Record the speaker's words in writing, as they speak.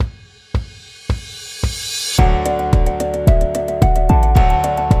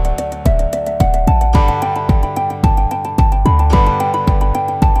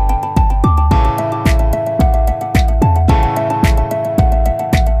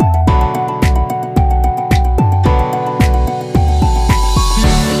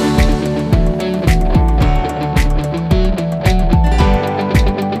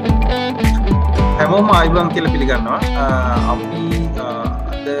හැමෝම ආයිබන් කියලා පිළිගන්නවා. අපි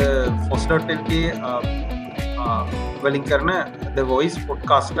අද foss.lk වලින් කරන The Voice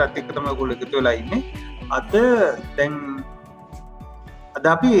podcast එකත් එක්ක තමයි ඔයගොල්ලෝ එකතු වෙලා ඉන්නේ. අද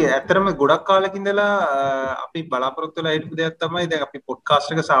අපි ඇත්තටම ගොඩක් කාලෙක ඉඳලා අපි බලාපොරොත්තු වෙලා හිටපු දෙයක් තමයි දැන් අපි podcast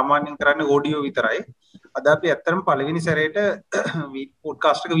එක සාමාන්‍යයෙන් කරන්නේ ඔඩියෝ විතරයි. අද අපි ඇත්තටම පළවෙනි සැරේට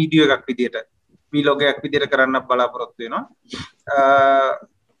podcast එක වීඩියෝ එකක් විදියට vlog එකක් විදියට කරන්න බලාපොරොත්තු වෙනවා.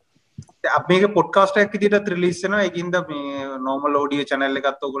 මේක පොඩ්කාස්ට් එකක් විදිහට රිලීස් වෙනවා. ඒකින්ද මේ normal audio channel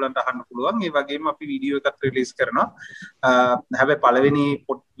එකත් ඔයගොල්ලන්ට අහන්න පුළුවන්. ඒ වගේම අපි වීඩියෝ එකත් රිලීස් කරනවා. හැබැයි පළවෙනි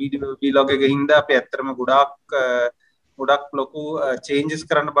vlog එකකින්ද අපි ඇත්තටම ගොඩක් ලොකු changes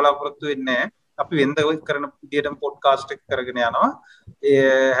කරන්න බලාපොරොත්තු වෙන්නේ නැහැ. අපි වෙනද කරන විදිහටම පොඩ්කාස්ට් එක කරගෙන යනවා.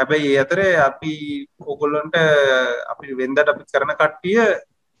 හැබැයි ඒ අතරේ අපි ඔයගොල්ලන්ට අපි වෙනදට අපි කරන කට්ටිය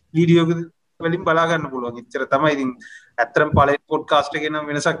වීඩියෝ වලින් බලා ගන්න පුළුවන්. එච්චර තමයි. ඉතින් ඇත්තටම පළවෙනි පොඩ්කාස්ට් එකේ නම්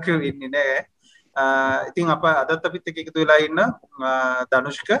වෙනසක් වෙන්නේ නැහැ. ඉතින් අදත් අපිත් එක්ක එකතු වෙලා ඉන්න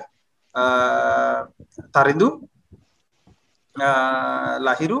ධනුෂ්ක, තරිඳු,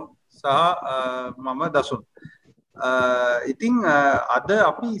 ලහිරු සහ මම දසුන්. ඉතින් අද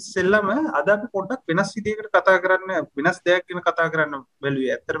අපි ඉස්සෙල්ලම අපි පොඩ්ඩක් වෙනස් විදිහකට කතා කරන්න, වෙනස් දෙයක් ගැන කතා කරන්න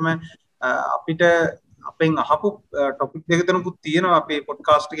බැලුවේ. ඇත්තටම අපිට අපෙන් අහපු ටොපික් දෙක තුනකුත් තියෙනවා අපේ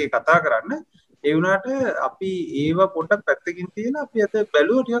පොඩ්කාස්ට් එකේ කතා කරන්න. ඒ වුණාට අපි ඒව පොඩ්ඩක් පැත්තකින් තියලා අපි අද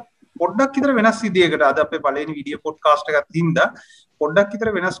බැලුවා ටිකක් පොඩ්ඩක් විතර වෙනස් විදියකට. අද අපේ පළවෙනි වීඩියෝ පොඩ්කාස්ට් එකක් තින්දා පොඩ්ඩක් විතර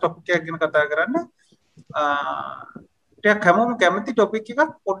වෙනස් ටොපික් එකක් ගැන කතා කරන්න. ටිකක් හැමෝම කැමති ටොපික්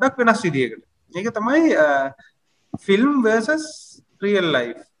එකක් පොඩ්ඩක් වෙනස් විදියකට. මේක තමයි ෆිල්ම් versus රියල්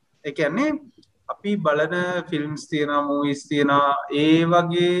ලයිෆ්. ඒ කියන්නේ අපි බලන ෆිල්ම්ස් තියෙනවා, මූවිස් තියෙනවා, ඒ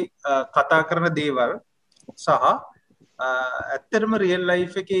වගේ කතා කරන දේවල් සහ ඇත්තටම රියල්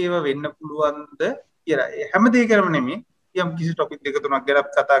ලයිෆ් එකේ ඒව වෙන්න පුළුවන්ද කියලා. හැම දෙයකම නෙමෙයි, යම් කිසි ටොපික් දෙක තුනක් ගැන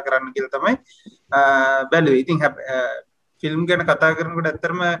කතා කරන්න කියලා තමයි බැලුවේ. ඉතින් ෆිල්ම් ගැන කතා කරනකොට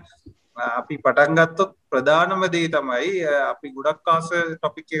ඇත්තටම අපි පටන් ගත්තොත් ප්‍රධානම දේ තමයි අපි ගොඩක් ආස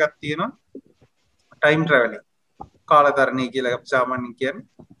ටොපික් එකක් තියෙනවා, ටයිම් ට්‍රැවලින්. කාලතරණය කියලා අපි සාමාන්‍යයෙන් කියන්නේ.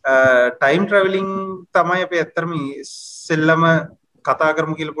 ටයිම් ට්‍රැවලින් තමයි අපි ඇත්තටම සෙල්ලම කතා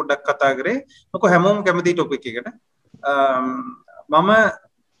කරමු කියලා පොඩ්ඩක් කතා කරේ. මොකද හැමෝම කැමති ටොපික් එකට. මම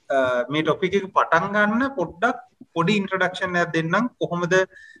මේ ටොපික් එක පටන් ගන්න පොඩි ඉන්ට්‍රොඩක්ෂන් එකක් දෙන්නම්. කොහොමද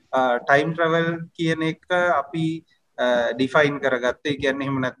ටයිම් ට්‍රැවල් කියන එක අපි ඩිෆයින් කරගත්තේ, කියන්නේ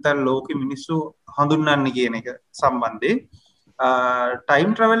එහෙම නැත්නම් ලෝකෙ මිනිස්සු හඳුන්වන්නේ කියන එක සම්බන්ධයෙන්. ටයිම්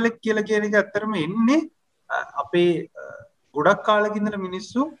ට්‍රැවල් එක කියලා කියන එක ඇත්තටම එන්නේ අපේ ගොඩක් කාලෙක ඉඳලා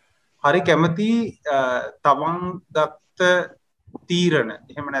මිනිස්සු හරි කැමති තමන් ගත්ත තීරණ,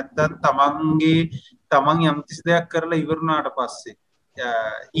 එහෙම නැත්නම් තමන් යම් කිසි දෙයක් කරලා ඉවරුනාට පස්සේ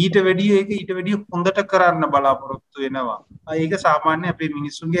ඊට වැඩිය හොඳට කරන්න බලාපොරොත්තු වෙනවා. ඒක සාමාන්‍ය අපේ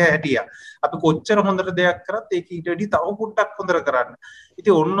මිනිස්සුන්ගේ හැටිය. අපි කොච්චර හොඳට දෙයක් කරත් ඒක ඊට වැඩිය තව පොඩ්ඩක් හොඳට කරන්න.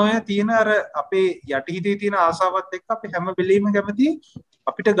 ඉතින් ඔන්න ඔය තියෙන අර අපේ යටිහිතේ තියෙන ආසාවත් එක්ක අපි හැම වෙලෙම කැමති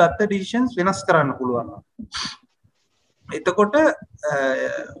අපිට ගත්ත ඩිසිෂන්ස් වෙනස් කරන්න පුළුවන්. එතකොට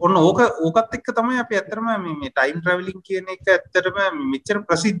ඔන්න ඕකත් එක්ක තමයි අපි ඇත්තටම මේ ටයිම් ට්‍රැවලින් කියන එක ඇත්තටම මෙච්චර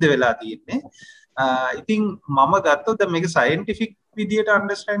ප්‍රසිද්ධ වෙලා තියෙන්නේ. ඉතින් මම ගත්තොත් මේක සයන්ටිෆික් විදියට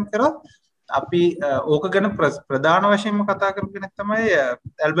අන්ඩර්ස්ටෑන්ඩ් කරොත් අපි ඕක ගැන ප්‍රධාන වශයෙන්ම කතා කරපු කෙනෙක් තමයි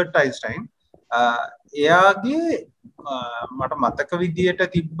ඇල්බර්ට් අයින්ස්ටයින්. එයාගේ මට මතක විදියට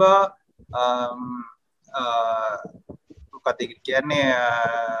තිබ්බා මොකක්ද කියන්නේ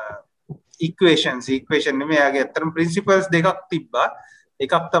ඉක්වේෂන් නෙමෙයි, එයාගේ ඇත්තටම ප්‍රින්සිපල්ස් දෙකක් තිබ්බා.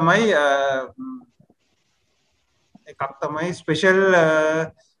 එකක් තමයි ස්පෙෂල්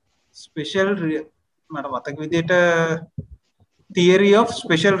මට මතක විදියට theory of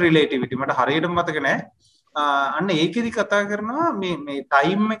special relativity. මට හරියටම මතක නෑ. අන්න ඒකෙදි කතා කරනවා මේ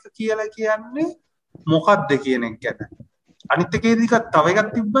ටයිම් එක කියලා කියන්නේ මොකක්ද කියන එක ගැන. අනිත් එකේදී තව එකක්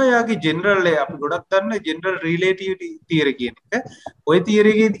තිබ්බා, යාගේ ජෙනරල්, අපි ගොඩක් දන්න ජෙනරල් රිලේටිවිටි තියරි කියන එක. ওই තියරි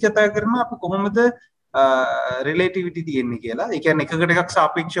එකේදී කතා කරනවා අපි කොහොමද රිලේටිවිටි තියෙන්නේ කියලා. ඒ කියන්නේ එකකට එකක්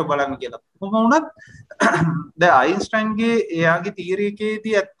සාපේක්ෂව බලන්න කියලා. කොහොම වුණත් දැන් අයින්ස්ටයින්ගේ එයාගේ තියරි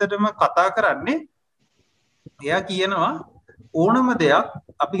එකේදී ඇත්තටම කතා කරන්නේ, එයා කියනවා ඕනම දෙයක්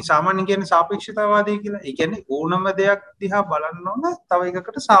අපි සාමාන්‍යයෙන් කියන්නේ සාපේක්ෂතාවාදී කියලා. ඒ කියන්නේ ඕනම දෙයක් දිහා බලන්න ඕන තව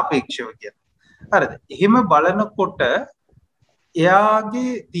එකකට සාපේක්ෂව කියලා. හරිද? එහෙම බලනකොට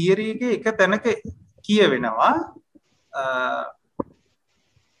එයාගේ තියරි එකේ එක තැනක කියවෙනවා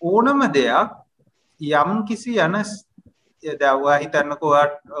ඕනම දෙයක් යම් කිසි දැන් ඔයා හිතන්නකෝ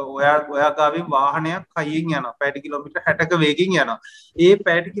ඔයා ගාවින් වාහනයක් හයියෙන් යනවා, පැය කිලෝමීටර් 60ක වේගෙන් යනවා. ඒ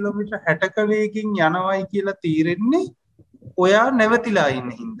පැය කිලෝමීටර් 60ක වේගෙන් යනවායි කියලා තීරෙන්නේ ඔයා නැවතිලා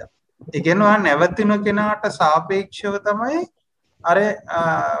ඉන්න හින්දා. ඒ කියන්නේ ඔයා නැවතින කෙනාට සාපේක්ෂව තමයි අර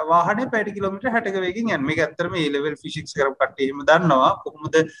වාහනේ පැයට කිලෝමීටර් 60ක වේගෙන් යන්නේ. මේක ඇත්තටම A level physics කරපු කට්ටිය එහෙම දන්නවා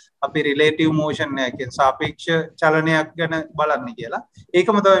කොහොමද අපි relative motion එක කියන්නේ සාපේක්ෂ චලනයක් ගැන බලන්නේ කියලා.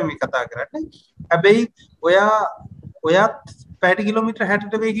 ඒකම තමයි මේ කතා කරන්නේ. හැබැයි ඔයත් පැයට කිලෝමීටර්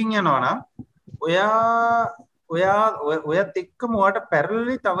 60ට වේගෙන් යනවා නම් ඔයත් එක්කම ඔයාට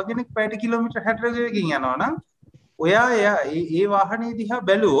පැරලලි තව කෙනෙක් පැයට කිලෝමීටර් 60ක වේගෙන් යනවා නම් එයා ඒ වාහනේ දිහා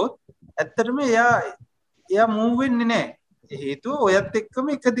බැලුවොත් ඇත්තටම එයා මූව් වෙන්නේ නැහැ. හේතුව ඔයත් එක්කම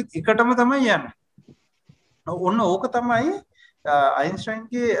එකටම තමයි යන්නේ. ඔන්න ඕක තමයි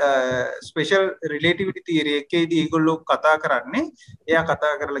අයින්ස්ටයින්ගේ ස්පෙෂල් රිලේටිවිටි තියරි එකේදී ඒගොල්ලෝ කතා කරන්නේ. එයා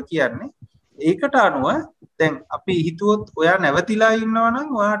කතා කරලා කියන්නේ ඒකට අනුව දැන් අපි හිතුවොත් ඔයා නැවතිලා ඉන්නවා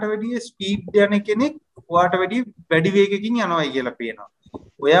නම් ඔයාට වැඩිය ස්පීඩ් යන කෙනෙක් ඔයාට වැඩිය වැඩි වේගකින් යනවායි කියලා පේනවා.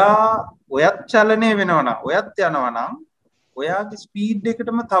 ඔයත් චලනය වෙනවා නම් ඔයත් යනවා නම් ඔයාගේ ස්පීඩ්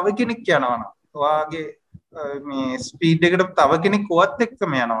එකටම තව කෙනෙක් යනවා නම් ඔයාගේ මේ ස්පීඩ් එකටම තව කෙනෙක් ඔයත්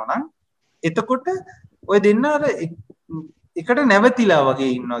එක්කම යනවා නම් එතකොට ඔය දෙන්න අර එකට නැවතිලා වගේ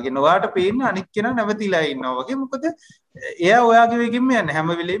ඉන්නවා කියන ඔයාට පේන්නේ අනිත් කෙනා නැවතිලා ඉන්නවා වගේ මොකද එයා ඔයාගේ වේගෙම යන්නේ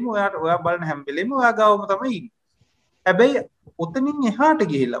හැම වෙලෙම ඔයා බලන හැම වෙලෙම ඔයා ගාවම තමයි ඉන්නේ. හැබැයි ඔතනින් එහාට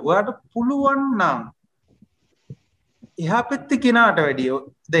ගිහිල්ලා ඔයාට පුළුවන් නම් එහා පැත්තේ කෙනාට වැඩිය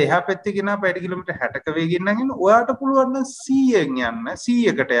දැන් එහා පැත්තේ කෙනා පැය කිලෝමීටර් 60ක වේගෙන් නම් ඉන්න ඔයාට පුළුවන් නම් 100න් යන්න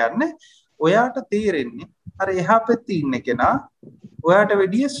 100කට යන්න ඔයාට තේරෙන්නේ අර එහා පැත්තේ ඉන්න කෙනා ඔයාට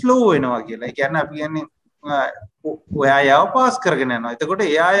වැඩිය ස්ලෝ වෙනවා කියලා. ඒ කියන්නේ අපි කියන්නේ ඔයා යාව පාස් කරගෙන යනවා. එතකොට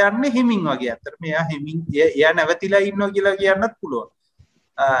එයා යන්නේ හිමින් වගේ. අතරම එයා නැවතිලා ඉන්නවා කියලා කියන්නත් පුළුවන්.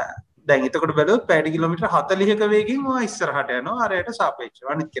 දැන් එතකොට බැලුවොත් පැය කිලෝමීටර් 40ක වේගෙන් ඔයා ඉස්සරහට යනවා අරයට සාපේක්ෂව.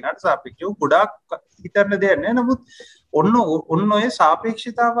 අනිත් කෙනාට සාපේක්ෂව ගොඩාක් හිතන්න දෙයක් නැහැ. නමුත් ඔන්න ඔය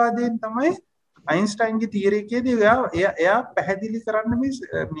සාපේක්ෂතාවාදයෙන් තමයි අයින්ස්ටයින්ගේ තියරි එකේදී එයා පැහැදිලි කරන්න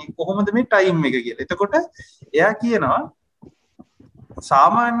මේ කොහොමද මේ ටයිම් එක කියලා. එතකොට එයා කියනවා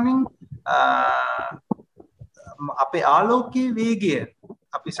සාමාන්‍යයෙන් අපේ ආලෝකයේ වේගය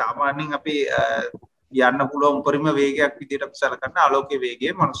අපි සාමාන්‍යයෙන් අපේ යන්න පුළුවන් උපරිම වේගයක් විදිහට අපි සලකන ආලෝකයේ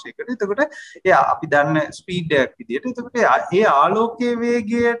වේගය මිනිස්සෙකුට. එතකොට එයා අපි දන්න ස්පීඩ් එකක් විදිහට. එතකොට ඒ ආලෝකයේ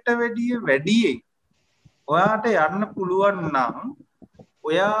වේගයට වැඩියෙන් ඔයාට යන්න පුළුවන් නම්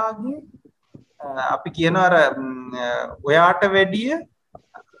ඔයාගේ අපි කියන අර ඔයාට වැඩිය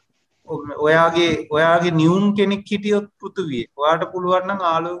ඔයාගේ නියුන් කෙනෙක් හිටියොත් පෘථුවියේ ඔයාට පුළුවන් නම්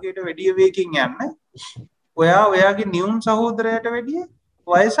ආලෝකයට වැඩිය වේගකින් යන්න ඔයාගේ නියුන් සහෝදරයට වැඩිය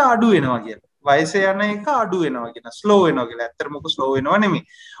වයස අඩු වෙනවා කියලා. වයස යන එක අඩු වෙනවා කියන ස්ලෝ වෙනවා කියලා. ඇත්තටම මොකද ස්ලෝ වෙනව නෙමෙයි.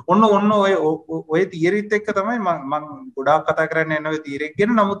 ඔන්න ඔය තියරිත් එක්ක තමයි මම ගොඩාක් කතා කරන්න යන ඔය තියරි එක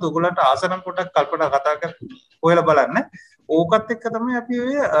ගැන. නමුත් ඔයගොල්ලන්ට ආසනම් පොඩක් කල්පනා කතා කර ඔයලා බලන්න. ඕකත් එක්ක තමයි අපි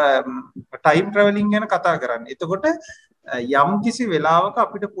ඔය ටයිම් ට්‍රැවලින් ගැන කතා කරන්නේ. එතකොට යම් කිසි වෙලාවක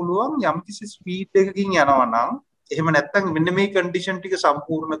අපිට පුළුවන් යම් කිසි ස්පීඩ් එකකින් යනවා නම් එහෙම නැත්නම් මෙන්න මේ කන්ඩිෂන් ටික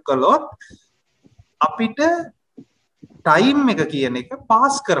සම්පූර්ණ කළොත් අපිට ටයිම් එක කියන එක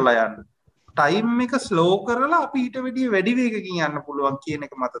පාස් කරලා යන්න. ටයිම් එක ස්ලෝ කරලා අපි ඊට වැඩි වේගකින් යන්න පුළුවන් කියන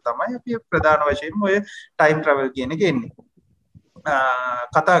එක මත තමයි අපි ප්‍රධාන වශයෙන්ම ඔය ටයිම් ට්‍රැවල් කියන එක එන්නේ.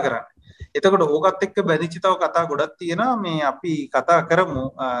 කතා කරන්නේ. එතකොට ඕකත් එක්ක බැඳිච්ච තව කතා ගොඩක් තියෙනවා. මේ අපි කතා කරමු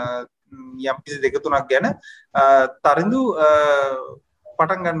යම් කිසි දෙක තුනක් ගැන. තරිඳු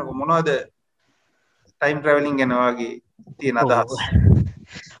පටන් ගන්නකො මොනවද ටයිම් ට්‍රැවලින් ගැන වගේ තියෙන අදහස්?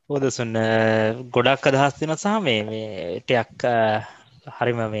 ඕදසුන් ගොඩක් අදහස් තියෙනවා සහ මේ ටිකක්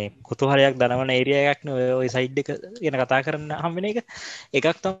හරිම මේ කුතුහලයක් දනවන ඒරියා එකක් නේ ඔය සයිඩ් එක ගැන කතා කරන්න හම්බෙන එක.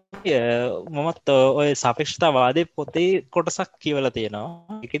 එකක් තමයි මමත් ඔය සාපේක්ෂතාවාදයේ පොතේ කොටසක් කියවලා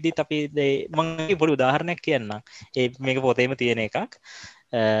තියෙනවා. ඒකෙදිත් අපි මම පොඩි උදාහරණයක් කියන්නම්. මේක පොතේම තියෙන එකක්.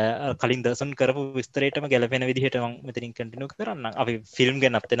 කලින් දසුන් කරපු විස්තරයටම ගැලපෙන විදිහට මම මෙතනින් කන්ටිනියු කරන්නම්. අපි ෆිල්ම්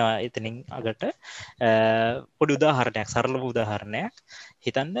ගැනත් එනවා එතනින් අගට. පොඩි උදාහරණයක් සරල උදාහරණයක්.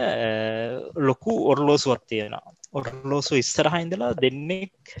 හිතන්න ලොකු ඔරලෝසුවක් තියෙනවා. ඔරලෝසුව ඉස්සරහා ඉඳලා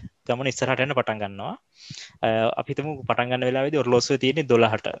දෙන්නෙක් ගමන ඉස්සරහට යන්න පටන් ගන්නවා. අපි හිතමු පටන් ගන්න වෙලාවේදී ඔරලෝසුව තියෙන්නේ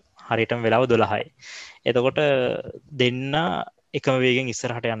 12ට. හරියටම වෙලාව 12යි. එතකොට දෙන්න එකම වේගෙන්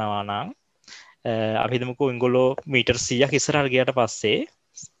ඉස්සරහට යනවා නම් අපි හිතමුකෝ එංගොල්ලෝ මීටර් 100ක් ඉස්සරහට ගියාට පස්සේ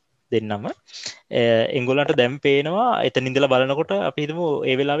දෙන්නම එංගොල්ලන්ට දැන් පේනවා එතන ඉඳලා බලනකොට අපි හිතමු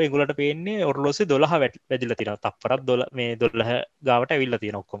ඒ වෙලාවේ එංගොල්ලන්ට පේන්නේ ඔරලෝසුවේ 12 වැදිලා තියෙනවා. තප්පරක් 12 මේ 12 ගාවට ඇවිල්ලා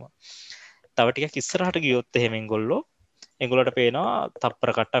තියෙනවා ඔක්කොම. තව ටිකක් ඉස්සරහට ගියොත් එහෙම එංගොල්ලන්ට පේනවා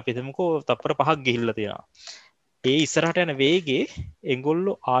තප්පර කට්ට අපි හිතමුකෝ තප්පර 5ක් ගිහිල්ලා තියෙනවා. ඒ ඉස්සරහට යන වේගේ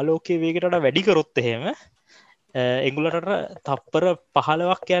එංගොල්ලෝ ආලෝකයේ වේගයට වඩා වැඩි කරොත් එහෙම එංගොල්ලන්ට තප්පර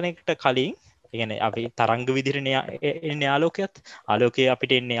 15ක් යන එකට කලින් ඒ කියන්නේ අපි තරංග විදිහට එන්නේ ආලෝකයත් ආලෝකයේ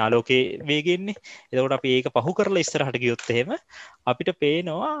අපිට එන්නේ ආලෝකයේ වේගෙන්නේ. එතකොට අපි ඒක පහු කරලා ඉස්සරහට ගියොත් එහෙම අපිට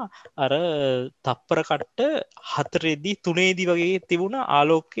පේනවා අර තප්පර කට්ට 4ෙදි 3ෙදි වගේ තිබුණ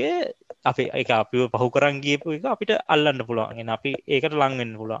ආලෝකය අපි ඒක අපිව පහු කරන් ගියපු එක අපිට අල්ලන්න පුළුවන්. එහෙනම් අපි ඒකට ලං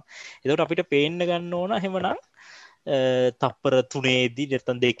වෙන්න පුළුවන්. එතකොට අපිට පේන්න ගන්න ඕන එහෙමනම් තප්පර 3ෙදි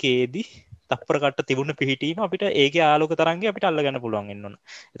නැත්නම් 2ෙදි තප්පර කට්ට තිබුණ පිහිටීම අපිට ඒකේ ආලෝක තරංගය අපිට අල්ලගන්න පුළුවන් වෙන්න ඕන.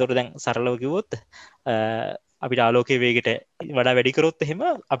 එතකොට දැන් සරලව කිව්වොත් අපිට ආලෝකයේ වේගයට වඩා වැඩි කරොත් එහෙම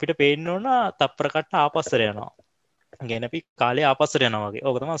අපිට පේන්න ඕන තප්පර කට්ට ආපස්සට යනවා. ගැන අපි කාලේ ආපස්සට යනවා වගේ.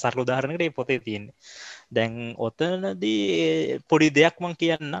 ඕක තමයි සරල උදාහරණයකට මේ පොතේ තියෙන්නේ. දැන් ඔතනදී පොඩි දෙයක් මම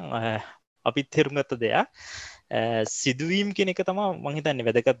කියන්නම්. අපිත් තේරුම් ගත්ත දෙයක්. සිදුවීම් කියන එක තමයි මම හිතන්නේ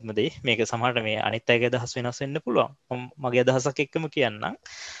වැදගත්ම දේ. මේක සමහරට මේ අනිත් අයගේ අදහස් වෙනස් වෙන්න පුළුවන්. මගේ අදහසක් එක්කම කියන්නම්.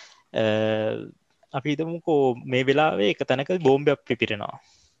 අපි හිතමුකෝ මේ වෙලාවේ එක තැනක බෝම්බයක් පිපිරෙනවා.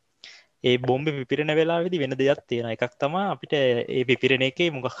 ඒ බෝම්බ පිපිරෙන වෙලාවේදී වෙන දෙයක් තියෙනවා. එකක් තමයි අපිට ඒ පිපිරෙන එකේ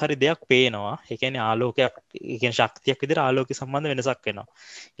මොකක් හරි දෙයක් පේනවා. ඒ කියන්නේ ආලෝකයක්, ඒ කියන්නේ ශක්තියක් විදිහට ආලෝකය සම්බන්ධ වෙනසක් වෙනවා.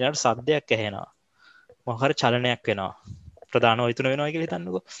 ඊළඟට සද්දයක් ඇහෙනවා. මොකක් හරි චලනයක් වෙනවා. ප්‍රධාන ඔය තුන වෙනවා කියලා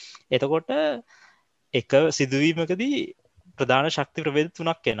හිතන්නකෝ. එතකොට එක සිදුවීමකදී ප්‍රධාන ශක්ති ප්‍රභේද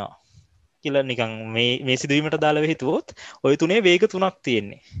තුනක් එනවා. කියලා නිකන් මේ සිදුවීමට දාලා හිතුවොත් ওই තුනේ වේග තුනක්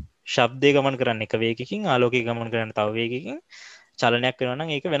තියෙන්නේ. ශබ්දය ගමන් කරන්නේ එක වේගකින්, ආලෝකය ගමන් කරන්නේ තව වේගකින්, චලනයක් වෙනවා නම්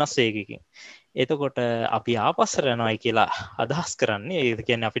ඒක වෙනස් වේගකින්. එතකොට අපි ආපස්සට යනවායි කියලා අදහස් කරන්නේ ඒ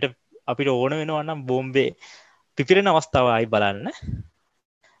කියන්නේ අපිට ඕන වෙනවා නම් බෝම්බේ පිපිරෙන අවස්ථාව ආයි බලන්න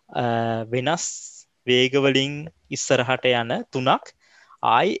වෙනස් වේග වලින් ඉස්සරහට යන තුනක්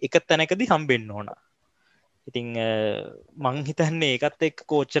ආයි එක තැනකදී හම්බෙන්න ඕන. ඉතින් මං හිතන්නේ ඒකත් එක්ක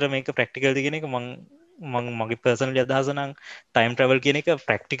කොච්චර මේක ප්‍රැක්ටිකල්ද කියන එක මගේ පර්සනලි අදහස නම් ටයිම් ට්‍රැවල් කියන එක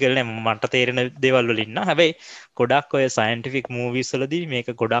ප්‍රැක්ටිකල් නෑ මට තේරෙන දේවල් වලින් නම්. හැබැයි ගොඩක් ඔය සයන්ටිෆික් මූවිස් වලදී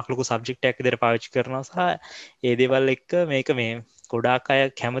මේක ගොඩක් ලොකු සබ්ජෙක්ට් එකක් විදිහට පාවිච්චි කරනවා සහ ඒ දේවල් එක්ක මේක මේ ගොඩාක් අය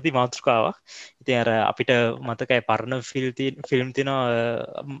කැමති මාතෘකාවක්. ඉතින් අර අපිට මතකයි පරණ ෆිල්ම් තියෙනවා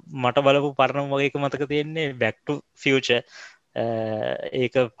මට බලපු පරණ වගේ එක මතක තියෙන්නේ බැක් ටු ෆියුචර්.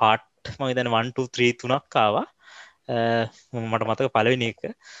 ඒක පාට් මම හිතන්නේ 1 2 3 තුනක් ආවා. මට මතක පළවෙනි එක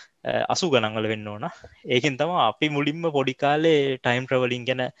 80 ගණන් වල වෙන්න ඕන. ඒකෙන් තමයි අපි මුලින්ම පොඩි කාලේ ටයිම් ට්‍රැවලින්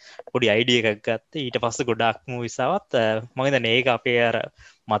ගැන පොඩි අයිඩියා එකක් ගත්තේ. ඊට පස්සේ ගොඩාක් මූවිස් ආවත් මම හිතන්නේ ඒක අපේ අර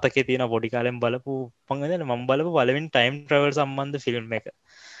මතකේ තියෙන පොඩි කාලෙන් බලපු මම බලපු පළවෙනි ටයිම් ට්‍රැවල් සම්බන්ධ ෆිල්ම් එක.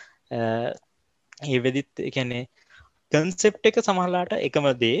 ඒ වෙදිත් කියන්නේ කන්සෙප්ට් එක සමහරලාට එකම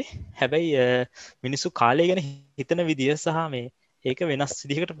දේ. හැබැයි මිනිස්සු කාලය ගැන හිතන විදිය සහ මේ ඒක වෙනස්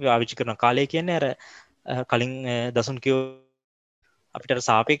විදිහකට පාවිච්චි කරනවා. කාලය කියන්නේ අර කලින් දසුන් කිව්ව අපිට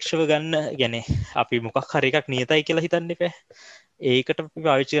සාපේක්ෂව ගන්න ගැන අපි මොකක් හරි එකක් නියතයි කියලා හිතන්න එපා. ඒකට අපි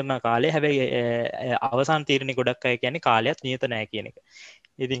පාවිච්චි කරන කාලය. හැබැයි අවසාන තීරණේ ගොඩක් අය කියන්නේ කාලයත් නියත නෑ කියන එක.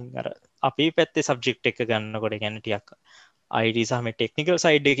 ඉතින් අර අපි පැත්තේ සබ්ජෙක්ට් එක ගන්නකොට කියන්නේ ටිකක් IT සහ මේ ටෙක්නිකල්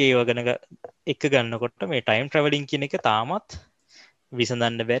සයිඩ් එකේ ඒව ගැන එක ගන්නකොට මේ ටයිම් ට්‍රැවලින් කියන එක තාමත්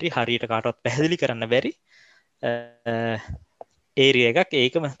විසඳන්න බැරි, හරියට කාටවත් පැහැදිලි කරන්න බැරි ඒරිය එකක්.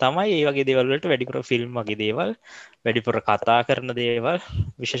 ඒකම තමයි ඒ වගේ දේවල් වලට වැඩිපුර ෆිල්ම් වගේ දේවල්, වැඩිපුර කතා කරන දේවල්,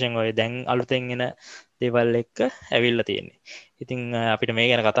 විශේෂයෙන් ඔය දැන් අලුතෙන් එන දේවල් එක්ක ඇවිල්ලා තියෙන්නේ. ඉතින් අපිට මේ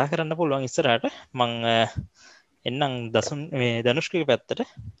ගැන කතා කරන්න පුළුවන් ඉස්සරහට. මං එන්නම් ධනුෂ්කගේ පැත්තට.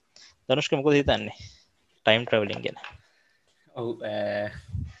 ධනුෂ්ක මොකද හිතන්නේ ටයිම් ට්‍රැවලින් ගැන? ඔව්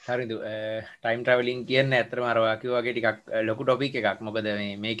හරිද ටයිම් ට්‍රැවලින් කියන්න ඇත්තටම අර වාකිය වගේ ටිකක් ලොකු ටොපික් එකක්. මොකද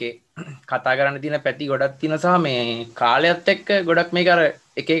මේකේ කතා කරන්න තියෙන පැති ගොඩක් තියෙන සහ මේ කාලයත් එක්ක ගොඩක් මේක අර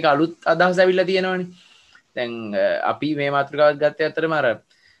එක එක අලුත් අදහස් ඇවිල්ලා තියෙනවනේ. දැන් අපි මේ මාතෘකාවත් ගත්තේ ඇත්තටම අර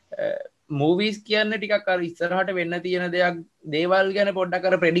මූවිස් කියන්නේ ටිකක් අර ඉස්සරහට වෙන්න තියෙන දේවල් ගැන පොඩ්ඩක්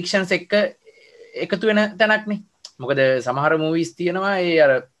අර ප්‍රෙඩික්ෂන්ස් එක්ක එකතු වෙන තැනක්නේ. මොකද සමහර මූවිස් තියෙනවා ඒ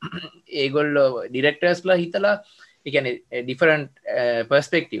අර ඒගොල්ලෝ ඩිරෙක්ටර්ස්ලා හිතලා ඒ කියන්නේ ඩිෆරන්ට්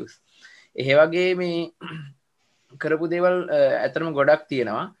පර්ස්පෙක්ටිව්ස් එහෙ වගේ මේ කරපු දේවල් ඇත්තටම ගොඩක්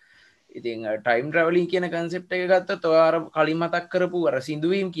තියෙනවා. ඉතින් ටයිම් ට්‍රැවලින් කියන කන්සෙප්ට් එක ගත්තොත් ඔය අර කලින් මතක් කරපු අර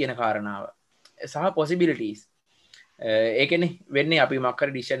සිදුවීම් කියන කාරණාව සහ පොසිබිලිටීස් ඒකනේ වෙන්නේ. අපි මොකක්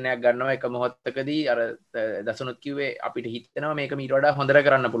හරි ඩිසිෂන් එකක් ගන්නවා එක මොහොතකදී අර දසුනුත් කිව්වේ අපිට හිතෙනවා මේක මීට වඩා හොඳට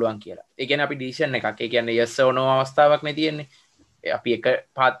කරන්න පුළුවන් කියලා. ඒ කියන්නේ අපි ඩිසිෂන් එකක් ඒ කියන්නේ yes or no අවස්ථාවක් නේ තියෙන්නේ. අපි එක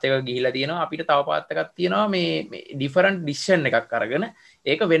පාත් එක ගිහිලා තියෙනවා අපිට තව පාත් එකක් තියෙනවා මේ ඩිෆරන්ට් ඩිසිෂන් එකක් අරගෙන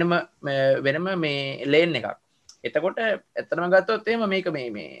ඒක වෙනම මේ ලේන් එකක්. එතකොට ඇත්තටම ගත්තොත් එහෙම මේක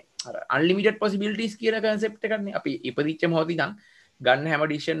මේ අර අන්ලිමිටඩ් පොසිබිලිටීස් කියන කන්සෙප්ට් එකක්නේ. අපි ඉපදිච්ච මොහොතේ ඉඳන් ගන්න හැම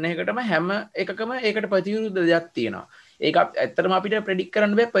ඩිසිෂන් එකකටම හැම එකකම ඒකට ප්‍රතිවිරුද්ධ දෙයක් තියෙනවා. ඒක ඇත්තටම අපිට ප්‍රෙඩික්ට්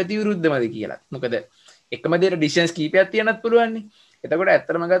කරන්න බෑ ප්‍රතිවිරුද්ධමද කියලා. මොකද එකම දෙයට ඩිසිෂන්ස් කීපයක් තියන්නත් පුළුවන් නේ. එතකොට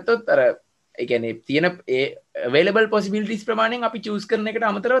ඇත්තටම ගත්තොත් අර එකන තියෙන වේලබල් පොසිබිලිටිස් ප්‍රමාණයෙන් අපි චූස් කරන එකට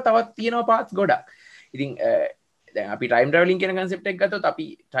අමතරව තවත් තියෙනවා පාත් ගොඩක් ඉතින් අපි ටයිම් ්‍රවලින් කියෙන කන්සෙප් එක ගතොත් අපි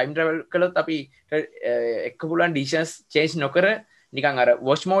ටයිම් ්‍රවල් කළොත් අපි එක් පුලන් ඩිෂන්ස් චේන්ජ් නොකර නිකං අර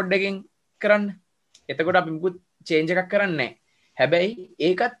වොෂ් මෝඩ් එකෙන් කරන්න එතකොට අපි මුකුත් චේන්ජ එකක් කරන්නේ හැබැයි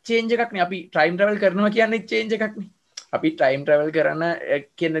ඒකත් චේන්ජ එකක්න අපි ටයිම් ්‍රවල් කරනවා කියන්නේ චේන්ජ එකක්න අපි ටයිම් ට්‍රවල් කරන්න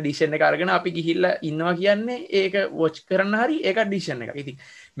කියන්න ඩිෂණ කරගෙන අපි ගිහිල්ල ඉන්නවා කියන්නේ ඒක වොච් කරන්න හරි ඒක ඩිෂණ එක ඉති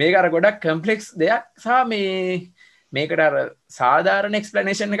මේක අර ගොඩක් කම්පලෙක්ස් දෙයක් සහ මේකට අර සාධාරණ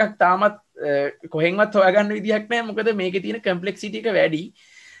එක්ස්පලනේෂන් එකක් තාමත් කොහෙන්වත් හොයගන්න විදිහක් නෑ මොකද මේක තියෙන කම්පලෙක්සිට එක වැඩි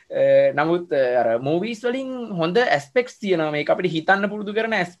නමුත් මූවිස් වලින් හොඳ ඇස්පෙක්ස් තියන මේ අපට හිතන්න පුරුදු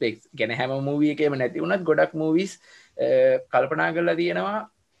කරන ඇස්පෙක්ස් ගැන හැම මූවිය එකම නැති වුණත් ගොඩක් මූවිස් කල්පනා කරලා තියෙනවා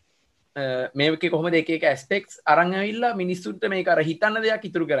මේක කොහම දෙක ඇස්පෙක්ස් අරංවිල්ල මිනිස්සුට මේ කර හිතන්න දෙයක්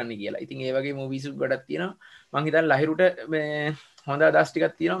ඉතුරු කරන්න කියලා ඉතින් ඒවගේ මූවිසු ගොඩක් තියෙන මංහිතන් ලහිරුට හොඳ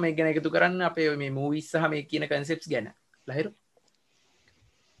දස්ටිකත් තියෙන මේ ගැන එකතු කරන්න අපේ මේ මූවිස් සහ මේ කියන කන්සෙප්ස් ගැන ලහිරු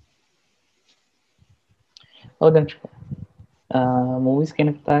ඔව් මූවිස්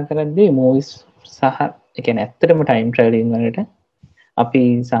කෙන කතා කරද්දී මූවිස් සහ එකන ඇත්තටම ටයිම් ට්‍රවලින් වලට අපි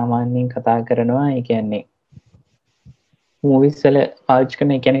සාමාන්‍යයෙන් කතා කරනවා ඒ කියන්නේ මූවිස් වල පාවිච්චි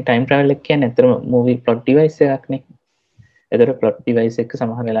කරන ඒ කියන්නේ ටයිම් ට්‍රැවල් එක කියන්නේ ඇත්තටම මූවි ප්ලොට් ඩිවයිස් එකක්නේ. ඒතර ප්ලොට් ඩිවයිස් එක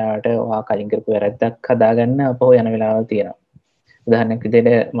සමහර වෙලාවට ඔයා කලින් කරපු වැරද්දක් හදාගන්න අපහු යන වෙලාවල් තියෙනවා. උදාහරණයක්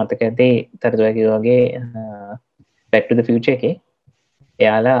විදිහට මතක ඇති තරතුවා කිව්වා වගේ Back to the Future එකේ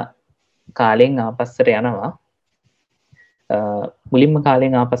එයාලා කාලෙන් ආපස්සට යනවා. මුලින්ම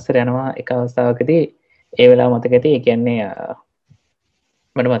කාලෙන් ආපස්සට යනවා එක අවස්ථාවකදී ඒ වෙලාව මතක ඇති ඒ කියන්නේ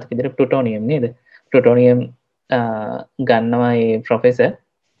මට මතක විදිහට ප්ලුටෝනියම් නේද? ප්ලුටෝනියම් ගන්නවා ඒ ප්‍රොෆෙසර්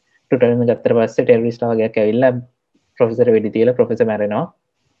ප්ලුටෝනියම් ගත්තට පස්සේ ටෙරරිස්ට් වගේක් ඇවිල්ලා ප්‍රොෆෙසර් වෙඩි තියලා ප්‍රොෆෙසර් මැරෙනවා.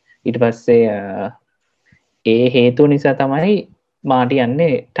 ඊට පස්සේ ඒ හේතුව නිසා තමයි මාටි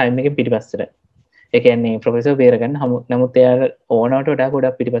යන්නේ ටයිම් එකේ පිටිපස්සට. ඒ කියන්නේ ප්‍රොෆෙසර් බේරගන්න නමුත් එයා ඕනවට වඩා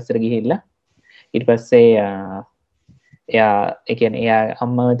ගොඩක් පිටිපස්සට ගිහිල්ලා ඊට පස්සේ එයා ඒ කියන්නේ එයා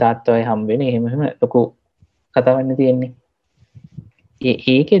අම්මව තාත්තවයි හම් වෙන්නේ එහෙම ලොකු කතාවක් තියෙන්නේ.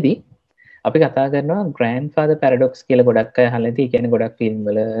 ඒකෙදි අපි කතා කරනවා ග්‍රෑන්ඩ් ෆාදර් පැරඩොක්ස් කියලා ගොඩක් අය අහලා තියෙයි. කියන්නේ ගොඩක් ෆිල්ම්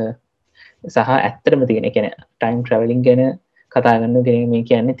වල සහ ඇත්තටම තියෙන. ඒ කියන්නේ ටයිම් ට්‍රැවලින් ගැන කතා කරනවා මේ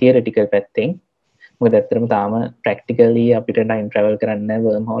කියන්නේ තියරිටිකල් පැත්තෙන්. මොකද ඇත්තටම තාම ප්‍රැක්ටිකලි අපිට ටයිම් ට්‍රැවල් කරන්න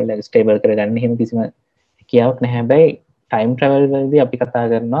වර්ම් හෝල් එක ස්ටේබල් කරගන්න එහෙම කිසිම කියාවක් නැහැ. හැබැයි ටයිම් ට්‍රැවල් වලදී අපි කතා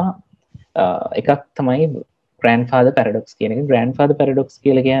කරනවා එකක් තමයි ග්‍රෑන්ඩ් ෆාදර් පැරඩොක්ස් කියන එක. ග්‍රෑන්ඩ් ෆාදර් පැරඩොක්ස්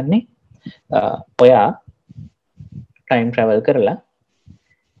කියලා කියන්නේ ඔයා ටයිම් ට්‍රැවල් කරලා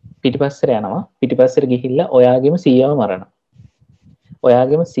පිටිපස්සට යනවා. පිටිපස්සට ගිහිල්ලා ඔයාගේම සීයාව මරනවා.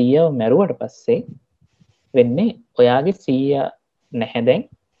 ඔයාගේම සීයාව මැරුවට පස්සේ වෙන්නේ ඔයාගේ සීයා නැහැ දැන්.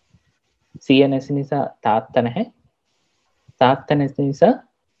 සීයා නැති නිසා තාත්තා නැහැ. තාත්තා නැති නිසා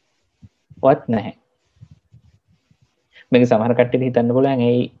වත් නැහැ. මේක සමහර කට්ටියට හිතන්න පුළුවන්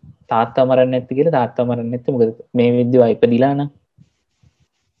ඇයි තාත්තා මරන්නේ නැත්තේ කියලා. තාත්තා මරන්නේ නැත්තේ මොකද මේ විදිහව ඉපදිලා නම්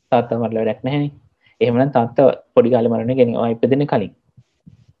තාත්තා මරලා වැඩක් නැහැනේ. එහෙමනම් තාත්තා පොඩි කාලේ මරන්නේ කියන්නේ ඔයා ඉපදෙන්නේ කලින්.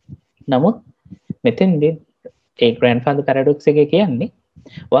 නමුත් මෙතෙන්දී ඒ ග්‍රෑන්ඩ් ෆාදර් පැරඩොක්ස් එක කියන්නේ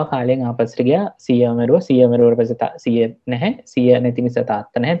ඔයා කාලෙන් ආපස්සට ගියා සීයා මරුවට පස්සේ සීයා නැහැ. සීයා නැති නිසා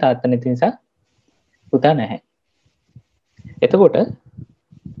තාත්තා නැහැ. තාත්තා නැති නිසා පුතා නැහැ. එතකොට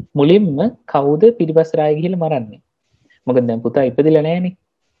මුලින්ම කවුද පිටිපස්සට ආයෙ ගිහිල්ලා මරන්නේ? මොකද දැන් පුතා ඉපදිලා නැහැනේ.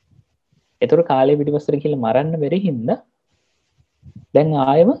 එතකොට කාලේ පිටිපස්සට ගිහිල්ලා මරන්න බැරි හින්දා දැන්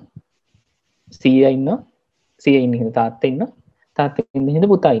ආයෙම සීයා ඉන්නවා. සීයා ඉන්න හින්දා තාත්තා ඉන්නවා. තාත්තා ඉන්න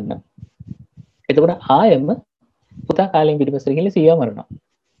හින්දා පුතා ඉන්නවා. එතකොට ආයෙම පුතා කාලෙන් පිටිපස්සට ගිහිල්ලා සීයා මරනවා.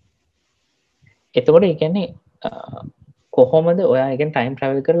 එතකොට ඒ කියන්නේ කොහොමද ඔයා කියන්නේ ටයිම්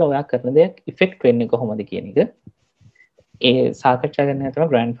ට්‍රැවල් කරලා ඔයා කරන දෙයක් ඉෆෙක්ට් වෙන්නේ කොහොමද කියන එක ඒ සාකච්ඡා කරන්න තමයි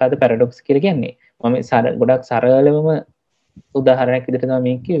ග්‍රෑන්ඩ් ෆාදර් පැරඩොක්ස් කියලා කියන්නේ. මම ගොඩක් සරලවම උදාහරණයක් විදිහට තමයි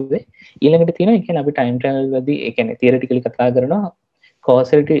මේ කිව්වේ. ඊළඟට තියෙනවා ඒ කියන්නේ අපි ටයිම් ට්‍රැවල් වලදී ඒ කියන්නේ තියරිටිකලි කතා කරනවා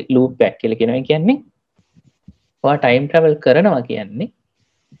කෝසලිටි ලූප් බෑක් කියලා කියනවා. ඒ කියන්නේ ඔයා ටයිම් ට්‍රැවල් කරනවා කියන්නේ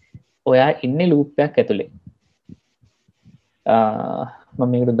ඔයා ඉන්නේ ලූප් එකක් ඇතුලේ. මම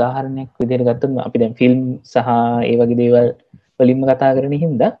මේකට උදාහරණයක් විදිහට ගත්තොත් අපි දැන් ෆිල්ම් සහ ඒ වගේ දේවල් වලින්ම කතා කරන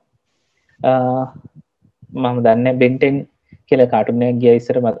හින්දා මම දන්නේ Ben 10 කියලා කාටුන් එකක් ගියා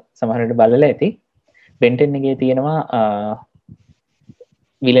ඉස්සර සමහරවිට බලලා ඇති. Ben 10 එකේ තියෙනවා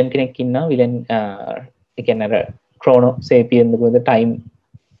විලන් කෙනෙක් ඉන්නවා. විලන් ඒ කියන්නේ අර ක්‍රෝනෝ සේපියන් දුකද ටයිම්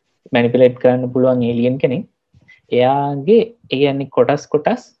මැනිපියුලේට් කරන්න පුළුවන් ඒලියන් කෙනෙක්. එයාගේ ඒ කියන්නේ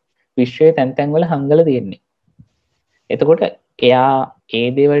කොටස් විශ්වයේ තැන් තැන් වල හංගලා තියෙන්නේ. එතකොට එයා ඒ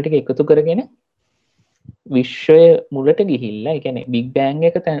දේවල් ටික එකතු කරගෙන විශ්වය මුලට ගිහිල්ලා ඒ කියන්නේ බිග් බෑන්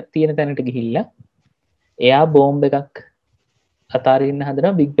එක තියෙන තැනට ගිහිල්ලා එයා බෝම්බ එකක් අතාරන්න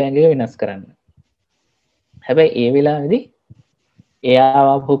හදන බික් බෑන්ග වෙනස් කරන්න. හැබැයි ඒ වෙලාවෙදී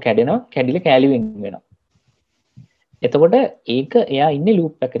එයාහු කැඩෙනවා කැඩිල කෑලිවෙන් වෙනවා. එතකොට ඒක එයා ඉන්න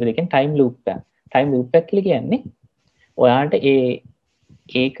ලූප් පැකර දෙකෙන් ටයිම් ලූප් ටයිම් ලූප් පැක්ලි කියන්නේ ඔයාට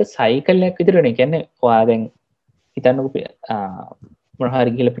ඒක සයිකල්ලයක් විදිරන කියන්න ඔයාදැන් හිතන්නක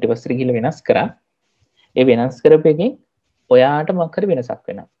මොහරි ගිල පිටිපස්සර ගිල වෙනස් කර ඒ වෙනස් කරපයකින් ඔයාට මක්කර වෙනසක්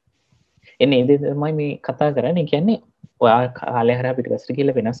වෙන එන්න ඒදමයි මේ කතා කරන්න කියන්නේ ඔයා කාලය හර පිටිපස්සර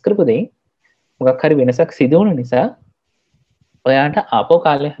කියල වෙනස් කරපුදේ මොකක් හරි වෙනසක් සිදුවුණු නිසා ඔයාට ආපෝ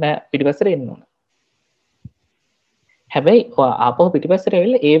කාලය හර පිටිපස්සර එන්න ඕන. හැබැයි ආපෝ පිටිපස්සර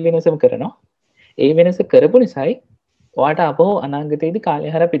වෙල්ල ඒ වෙනසම කරනවා ඒ වෙනස කරපු නිසායි වාට අපෝ අනාගතයේද කාලය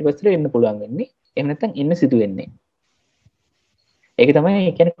හර පිටිපස්සර එන්න පුළුවන්ගන්නේ එනතන් එන්න සිදුවෙන්නේ. ඒක තමයි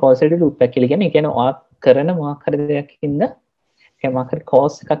එකන කෝසට ලුප් පැකිලි ගැන එකන වා කරන මාකර දෙයක් හින්ද හැමකර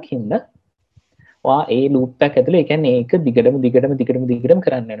කෝස් එකක් හින්ද වා ඒ ලූප්පැක් ඇතුළ එකැන ඒක දිගටම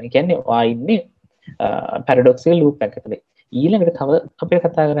කරන්න කියන්නේ වාඉන්නේ පැරඩොක්සිල් ලූප් පැක් ඇතුළේ ඊළඟට තව අපේ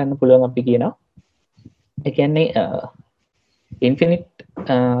කතා කරන්න පුළුවන් අපි කියනවා එකන්නේ ඉන්ෆිනිට්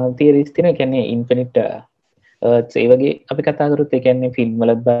තීරිස්තින කැන්නේ ඉන්ෆිනිට් ඒ වගේ අපි කතාකරුත් එකන්නේ ෆිල්ම්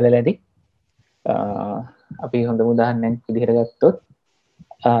වලත් බල ඇති අපි හොඳ මුදාහන්නැන් පිදිහරගත්තොත්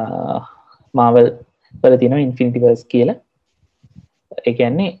මාවල් වල තින ඉන්ෆිනිටිවර්ස් කියලා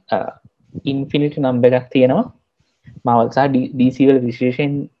එකන්නේ ඉන්ෆිනිට නම්බ එකක් තියෙනවා මවල්සා ඩීසිවල්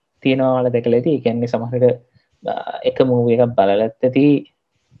විශේෂයෙන් තියෙනවාල දැකල ඇති එකන්නේ සමහට එක මූව එකක් බලලත් ඇති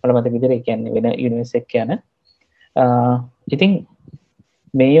පළමත විදිර එකන්නේ වෙන යුනිවර්සක් යන ඉතින්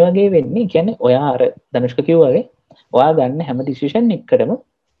මේ වගේ වෙන්නේ කියැන ඔයා අර දනුෂ්ක කිව්වගේ ඔයා ගන්න හැම ඩිසිෂන් එක්කටම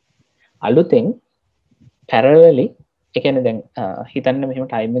අලුතෙන් පැරවලි එකන දැන් හිතන්න මෙම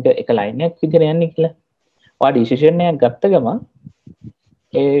ටයිම එක ලයිනයක් විදිර යන්න කියලා වා ඩිසිෂණයක් ගත්ත ගම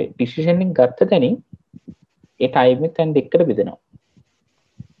ඒ ඩිසිෂණෙන් ගත්ත තැනින් ඒ ටයිම තැන් දෙක්කට බිදෙනවා.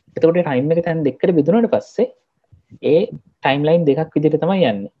 එතකොට ටයිම් එක තැන් දෙක්කට බිදුනට පස්සේ ඒ ටයිම්ලයින් දෙකක් විදිර තමයි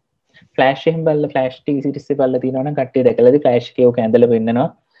යන්න ෆලෑෂෙන් බල්ල ෆලෑෂ් සිටිස්ස බල්ල තිනවන කට්ටේ දැකලද ෆලෑෂ්කයෝ ඇඳල වෙන්නවා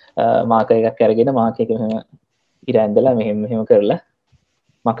මාක එකක් කරගෙන මාකක ඉර ඇඳලා මෙහෙම කරලා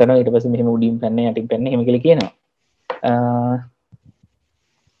මකන ඉට පස මෙහම උඩින් පැන්න යටි පැන්න හෙමකල කියනවා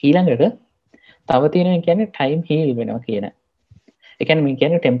ඊළඟට තව තියෙන කියන්න ටයිම් හිල් වෙනවා කියන එකන මේ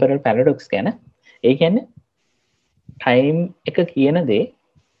කියන ටෙම්පරල් පැරඩොක්ස් ගැන ඒ කියන්න ටයිම් එක කියන දේ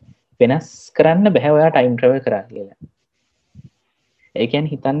වෙනස් කරන්න බැහැවයා ටයිම් ට්‍රව කරා කියලා ඒකැන්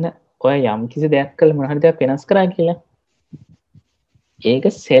හිතන්න ඔය යම් කිසි දෙයක් කළ මොහර දෙයක් වෙනස් කරා කියලා ඒක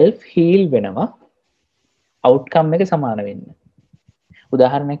සෙල්ෆ් හීල් වෙනවා අවට්කම් එක සමාන වෙන්න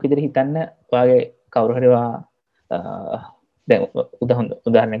උදාහරණයක් විදිර හිතන්න වගේ කවුරුහරිවා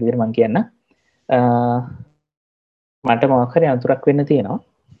උදාහරණයක් විදිර මං කියන්න මට මොකරි අතුරක් වෙන්න තියෙනවා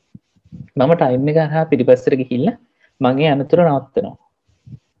මම ටයිම් එක හා පිටිපස්සර ගිහිල්ල මගේ අනතුර නවත්තනවා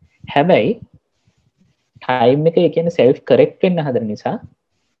හැබැයි ටයිම් එක කියන සෙල්ෆ් කරෙක්ට් වෙන්න හදර නිසා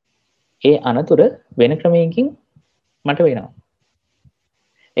ඒ අනතුර වෙන ක්‍රමයකින් මට වෙනවා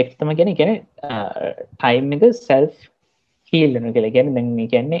එක්තම ගැන ගැන ටයිම් එක සෙල්ෆ් හීල්ලන කළ ගැන දැන්නේ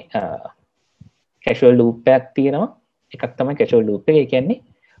කියන්නේ කැශුවල් ලූපයක් තියෙනවා එකක් තම කැශුවල් ලූප එක කියන්නේ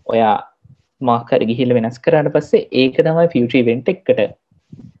ඔයා මාකර ගිහිල්ල වෙනස් කරට පස්සේ ඒක තමයි ෆියච වෙන්ට එකට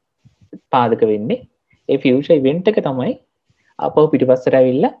පාදක වෙන්නේ ඒ ෆියච වෙන්ට එක තමයි අප පිටිපස්සර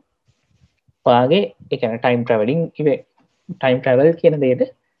ඇවිල්ල ඔයාගේ එකන ටයිම් ට්‍රවලින් ටයිම් ට්‍රවල් කියන දේට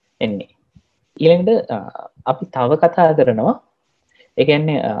එන්නේ ඊළඟට අපි තව කතා කරනවා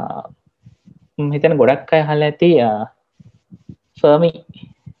එකන්නේ හිතන ගොඩක් අය හල ඇති ෆර්මි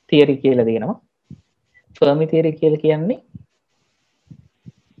තියරි කියල දෙනවා ෆර්මි තියරි කියල කියන්නේ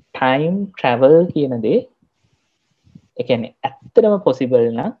ටයිම් ට්‍රවල් කියන දේ එකන ඇත්තරම පොසිබල්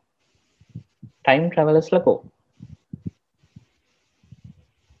නම් ටයිම් ට්‍රවලස් ලකෝ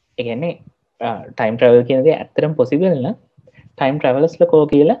එකන්නේ ටයිම් ට්‍රවල් කියනද ඇත්තරම් පොසිබල්න ටයිම් ට්‍රවලස් ලකෝ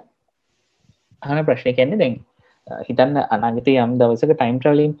කියලා හන ප්‍රශ්නය කියන්නේ දැන් හිතන්න අනාගත යම් දවසක ටයිම්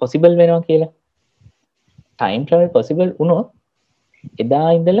ට්‍රවලින් පොසිබල් වෙනවා කියලා ටයිම් ට්‍රවල් පොසිබල් වුණොත් එදා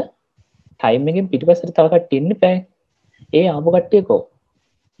ඉඳල ටයිම් එකින් පිටිපස්සට තවකට එන්න පෑ ඒ ආපු කට්ටියකෝ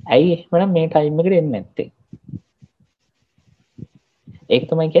ඇයි එහමනම් මේ ටයිම් එකට එන්න ඇත්තේ ඒක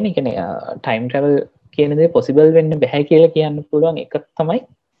තමයි කියන එකන ටයිම් ට්‍රවල් කියනදේ පොසිබල් වෙන්න බැහැ කියලා කියන්න පුළුවන් එකක් තමයි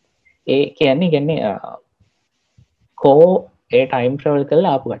ඒ කියන්නේ ගැන්නේ කෝ ඒ ටයිම් ට්‍රවල්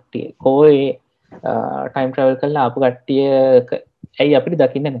කරලා ආපු කට්ටිය කෝ ඒ ටයිම් ට්‍රවල් කරලා ආපු කට්ටිය ඇයි අපිට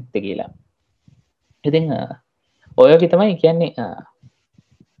දකින්න නැත්ත කියලා ඉතිං ඔයකි තමයි කියන්නේ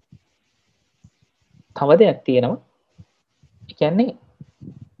තව දෙයක් තියෙනවා කියන්නේ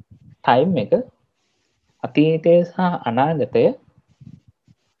ටයිම් එක අතීතය සහ අනාගතය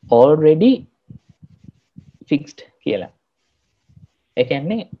already fixed කියලා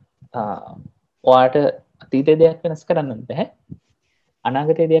එකන්නේ ඔයාට අතීතය දෙයක් වෙනස් කරන්න බැහැ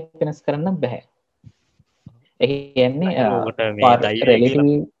අනාගතය දෙයක් වෙනස් කරන්න බැහැ එන්නේ ඕකට මේ දෛවය කියලා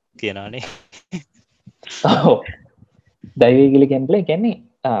රෙලිටි කියනවානේ දෛවගිලි කැන්පල කැන්නේ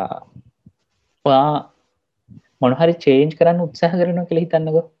මොනහරි චේන්ජ් කරන්න උත්සාහ කරන කළ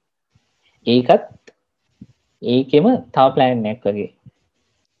හිතන්නක ඒකත් ඒකෙම තා ප්ලෑන්යක් වගේ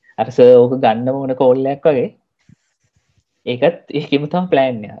අරස ඕක ගන්න ඕන කෝල්ලයක් වගේ ඒකත් ඒකෙම තම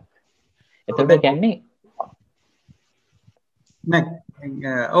ප්ලෑන්යක් එතට කැන්නේ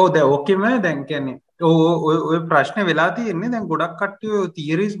ඕද ඕකෙම දැන් කියන්නේ ඔය ප්‍රශ්න වෙලා තියෙන්නේ දැන් ගොඩක් කට්ටිය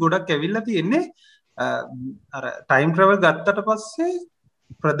තියරිස් ගොඩක් ඇවිල්ලා තියෙන්නේ අර ටයිම් ට්‍රැවල් ගත්තට පස්සේ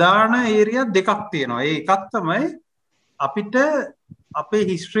ප්‍රධාන ඒරියා දෙකක් තියෙනවා ඒ එකක් තමයි අපිට අපේ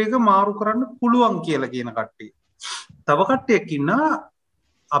හිස්ටරි එක මාරු කරන්න පුළුවන් කියලා කියන කට්ටිය තව කට්ටියක් ඉන්නවා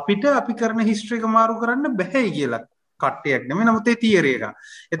අපිට අපි කරන හිස්ටරි එක මාරු කරන්න බැහැ කියලා කට්ටියක් නෙමෙයි නමුත් ඒ තියරි එක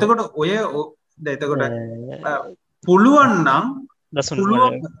එතකොට ඔය එතකොට පුළුවන් නම්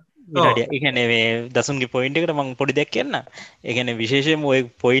විනාඩිය මේ දසුන්ගේ පොයින්ට් එකට මම පොඩි දෙයක් කියන්න. ඒ කියන්නේ විශේෂයෙන්ම ওই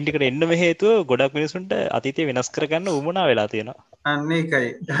පොයින්ට් එකට එන්නම හේතුව ගොඩක් මිනිසුන්ට අතීතය වෙනස් කරගන්න උවමනා වෙලා තියෙනවා. අන්න ඒකයි.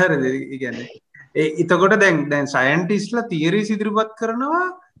 හරිද? ඒ කියන්නේ එතකොට දැන් සයන්ටිස්ට්ලා තියරිස් ඉදිරිපත් කරනවා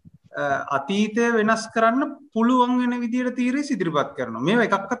අතීතය වෙනස් කරන්න පුළුවන් වෙන විදිහට තියරිස් ඉදිරිපත් කරනවා. මේවා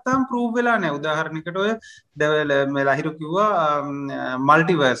එකක්වත් තාම ප්‍රූව් වෙලා නැහැ. උදාහරණයකට ඔය මේ ලහිරු කිව්වා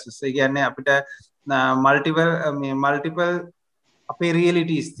මල්ටිවර්සස්. ඒ කියන්නේ අපිට මල්ටිපල් අපේ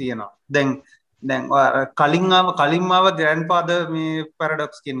රියලිටිස් තියෙනවා. දැන් කලින්මාව ග්‍රෑන්ඩ්ෆාදර් මේ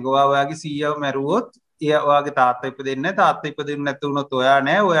පැරඩොක්ස් කියනකෝ ඔයාගේ සීයාව මැරුවොත් ඔයාගේ තාත්තා ඉපදෙන්නේ නැහැ. තාත්තා ඉපදෙන්නේ නැතුනොත් ඔයා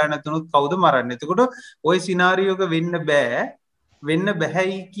නැහැ. ඔයා නැතුනොත් කවුද මරන්නේ? එතකොට ওই සිනාරියෝ එක වෙන්න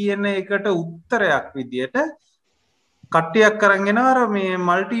බෑයි කියන එකට උත්තරයක් විදියට කට්ටියක් අරන් එනවා අර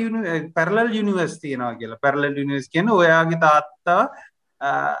මේ පැරලල් යුනිවර්ස් තියෙනවා කියලා. පැරලල් යුනිවර්ස් කියන්නේ ඔයාගේ තාත්තා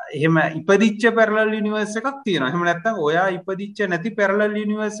එහෙම ඉපදිච්ච පැරලල් යුනිවර්ස් එකක් තියෙනවා. එහෙම නැත්නම් ඔයා ඉපදිච්ච නැති පැරලල්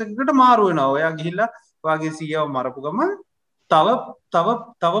යුනිවර්ස් එකකට මාරු වෙනවා. ඔයා ගිහිල්ලා ඔයාගේ සීයාව මරපු ගමන්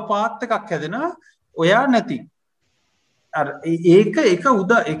තව පාත් එකක් හැදෙනවා. ඔයා නැති. අර ඒක එක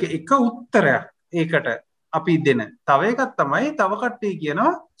උත්තරයක් ඒකට අපි දෙන. තව එකක් තමයි තව කට්ටිය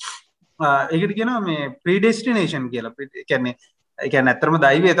කියනවා ඒකට කියනවා මේ ප්‍රීඩෙස්ටිනේෂන් කියලා. ඒ කියන්නේ ඇත්තටම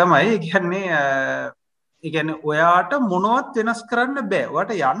දෛවය තමයි. ඒ කියන්නේ ඔයාට මොනවත් වෙනස් කරන්න බෑ.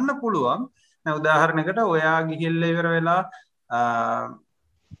 ඔයාට යන්න පුළුවන්. දැන් උදාහරණයකට ඔයා ගිහිල්ලා ඉවර වෙලා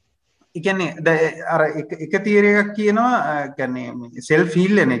ඒ කියන්නේ අර එක තියරි එකක් කියනවා කියන්නේ සෙල්ෆ්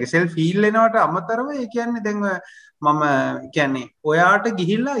හීල් වෙන එක. සෙල්ෆ් හීල් වෙනවට අමතරව ඒ කියන්නේ දැන් මම කියන්නේ ඔයාට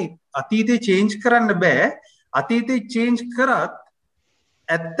ගිහිල්ලා අතීතේ චේන්ජ් කරන්න බෑ. අතීතේ චේන්ජ් කරත්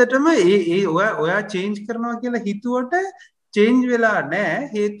ඇත්තටම ඔයා චේන්ජ් කරනවා කියලා හිතුවට චේන්ජ් වෙලා නෑ.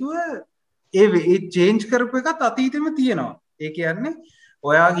 හේතුව ඒ චේන්ජ් කරපු එකත් අතීතෙම තියෙනවා. ඒ කියන්නේ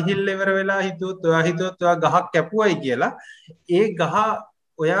ඔයා ගිහිල්ලා ඉවර වෙලා හිතුවොත් ඔයා ගහක් කැපුවයි කියලා ඒ ගහ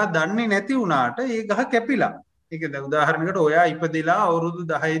ඔයා දන්නේ නැති වුණාට ඒ ගහ කැපිලා. ඒක දැන් උදාහරණයකට ඔයා ඉපදිලා අවුරුදු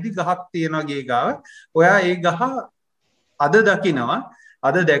 10 දී ගහක් තියෙනවා ගේ ගාව. ඔයා ඒ ගහ අද දකිනවා.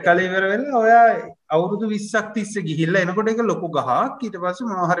 අද දැකලා ඉවර වෙලා ඔයා අවුරුදු 20ක් තිස්සේ ගිහිල්ලා එනකොට ඒක ලොකු ගහක්. ඊට පස්සේ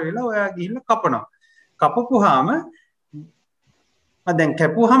මොනවා හරි වෙලා ඔයා ගිහිල්ලා කපනවා. කපපුවාම දැන්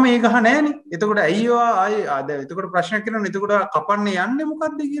කැපුවාම ඒ ගහ නැහැනේ. එතකොට ඇයි ඔයා එතකොට ප්‍රශ්නයක් කරනවා. එතකොට කපන්නේ යන්නේ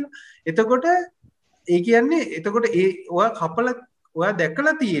මොකද්ද කියලා. එතකොට ඒ කියන්නේ එතකොට ඔයා කපලා ඔයා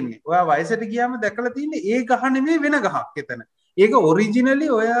දැකලා තියෙන්නේ. ඔයා වයසට ගියාම දැකලා තියෙන්නේ ඒ ගහ නෙමෙයි වෙන ගහක් එතන. ඒක ඔරිජිනලි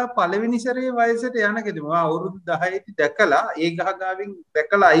ඔයා පළවෙනි සැරේ වයසට යනකෙදිම ඔයා අවුරුදු 10 දී දැකලා ඒ ගහ ගාවින්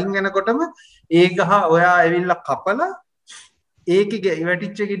දැකලා අයින් වෙනකොටම ඒ ගහ ඔයා ඇවිල්ලා කපලා ඒකේ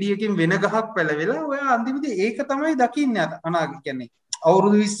වැටිච්ච ගෙඩියකින් වෙන ගහක් පැලවෙලා ඔයා අන්තිමේදී ඒක තමයි දකින්නේ අනාගත කියන්නේ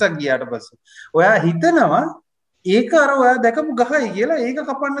අවුරුදු 20ක් ගියාට පස්සේ. ඔයා හිතනවා ඒක අර ඔයා දැකපු ගහයි කියලා ඒක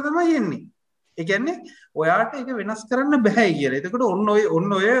කපන්න තමයි යන්නේ. ඒ කියන්නේ ඔයාට ඒක වෙනස් කරන්න බෑයි කියලා. එතකොට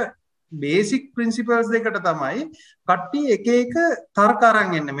ඔන්න ඔය බේසික් ප්‍රින්සිපල්ස් දෙකට තමයි කට්ටිය එක එක තර්ක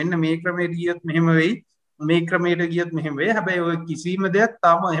අරන් එන්නේ. මෙන්න මේ ක්‍රමයට ගියොත් මෙහෙම වෙයි. මේ ක්‍රමයට ගියොත් මෙහෙම වෙයි. හැබැයි ඔය කිසිම දෙයක්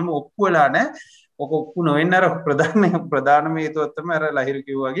තාම එහෙම ඔප්පු වෙලා නැහැ. ඔක ඔප්පු නොවෙන්න අර ප්‍රධානම හේතුව තමයි අර ලහිරු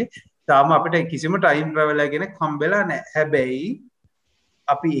කිව්වා වගේ තාම අපිට කිසිම ටයිම් ට්‍රැවලර් කෙනෙක් හම්බෙලා නැහැ. හැබැයි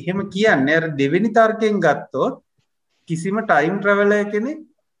අපි එහෙම කියන්නේ අර දෙවෙනි තර්කයෙන් ගත්තොත් කිසිම ටයිම් ට්‍රැවලර් කෙනෙක්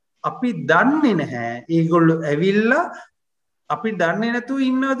අපි දන්නේ නැහැ. ඒගොල්ලෝ ඇවිල්ලා අපි දන්නේ නැතුව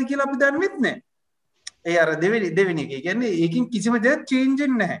ඉන්නවද කියලා අපි දන්නෙත් නැහැ. ඒ අර දෙවෙනි එක. කියන්නේ ඒකෙන් කිසිම දෙයක් චේන්ජ්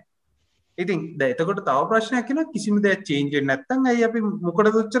වෙන්නේ නැහැ. ඉතින් දැන් එතකොට තව ප්‍රශ්නයක් එනවා කිසිම දෙයක් චේන්ජ් වෙන්නේ නැත්නම් ඇයි අපි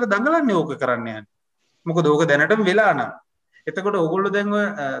මොකටද උච්චර දඟලන්නේ ඕක කරන්න යන්නේ? මොකද ඕක දැනටම වෙලා නම්. එතකොට ඕගොල්ලෝ දැන් ඔය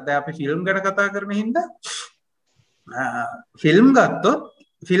දැන් අපි ෆිල්ම් ගැන කතා කරන හින්දා ෆිල්ම් ගත්තොත්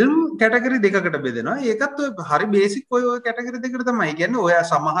ෆිල්ම් කැටගරි දෙකකට බෙදෙනවා. ඒකත් ඔය හරි බේසික් ඔය කැටගරි දෙකට තමයි. කියන්නේ ඔය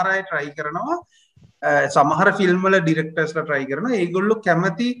සමහර අය try කරනවා සමහර ෆිල්ම් වල ඩිරෙක්ටර්ස්ලා try කරනවා. ඒගොල්ලෝ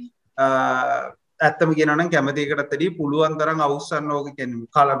කැමති ඇත්තම කියනවා නම් කැමති එකටත් වැඩිය පුළුවන් තරම් අවුස්සන්න ඕක කියන්නේ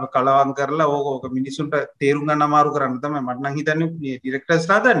කලවම් කරලා ඕක මිනිසුන්ට තේරුම් ගන්න අමාරු කරන්න තමයි මට නම් හිතන්නේ මේ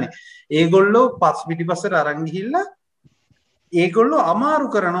ඩිරෙක්ටර්ස්ලා හදන්නේ. ඒගොල්ලෝ පිටිපස්සට අරන් ගිහිල්ලා ඒගොල්ලෝ අමාරු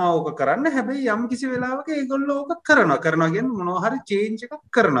කරනවා ඕක කරන්න. හැබැයි යම් කිසි වෙලාවක ඒගොල්ලෝ ඕක කරනවා කියන්නේ මොනවා හරි චේන්ජ් එකක්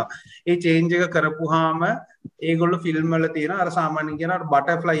කරනවා. ඒ චේන්ජ් එක කරපුවාම ඒගොල්ලෝ ෆිල්ම් වල තියෙන අර සාමාන්‍යයෙන් කියන අර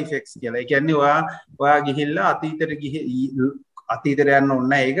බටර්ෆ්ලයි ඉෆෙක්ට්ස් කියලා. ඒ කියන්නේ ඔයා ගිහිල්ලා අතීතයට යන්න ඕනේ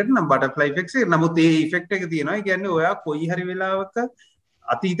නැහැ. ඒකට නම් බටර්ෆ්ලයි ඉෆෙක්ට්ස් එක. නමුත් ඒ ඉෆෙක්ට් එක තියෙනවා. ඒ කියන්නේ ඔයා කොයි හරි වෙලාවක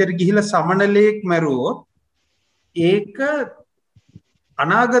අතීතයට ගිහිල්ලා සමනලයක් මැරුවොත් ඒක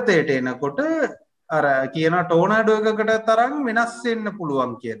අනාගතයට එනකොට අර කියන ටෝනාඩෝ එකකට තරම් වෙනස් වෙන්න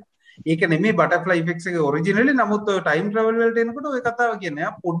පුළුවන් කියන. ඒක නෙමෙයි බටර්ෆ්ලයි ඉෆෙක්ට්ස් එකේ ඔරිජිනලි. නමුත් ඔය ටයිම් ට්‍රැවල් වලට එනකොට ඔය කතාව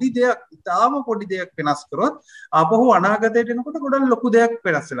කියන්නේ පොඩි දෙයක්, ඉතාලම පොඩි දෙයක් වෙනස් කරොත් ආපහු අනාගතයට එනකොට ගොඩක් ලොකු දෙයක්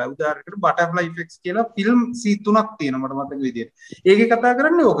වෙනස් වෙලා. උදාහරණයකට බටර්ෆ්ලයි ඉෆෙක්ට්ස් කියලා ෆිල්ම් C3ක් තියෙනවා මට මතක විදියට. ඒකේ කතා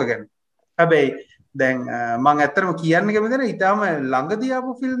කරන්නේ ඕක ගැන. හැබැයි දැන් මම ඇත්තටම කියන්න කැමති නැහැ. ඊටාම ළඟදී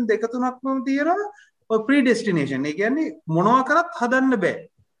ආපු ෆිල්ම් දෙක තුනක්ම තියෙනවා. ඔය ප්‍රීඩෙස්ටිනේෂන්. ඒ කියන්නේ මොනවා කරත් හදන්න බෑ.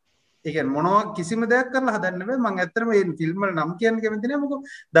 ඒ කියන්නේ මොනවා කිසිම දෙයක් කරලා හදන්න බෑ. මම ඇත්තටම මේ ෆිල්ම් වල නම් කියන්න කැමති නෑ. මොකද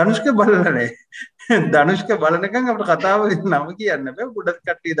ධනුෂ්ක බලලා නෑ. ධනුෂ්ක බලනකම් අපිට කතාව නම කියන්න බෑ. ගොඩක්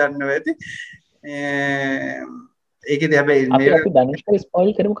කට්ටිය දන්නව ඇති. ඒකෙදි හැබැයි අපි ධනුෂ්ක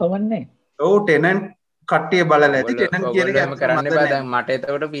ස්පොයිල් කරමු කවන්නේ. ඔව් ටෙනන්ට් කට්ටිය බලලා ඇති. ටෙනන්ට් කියන එක හැම කරන්න එපා. දැන් මට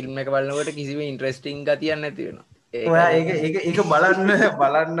එතකොට ෆිල්ම් එක බලනකොට කිසිම ඉන්ටරෙස්ටිං ගතියක් නැති වෙනවා. ඔයා ඒක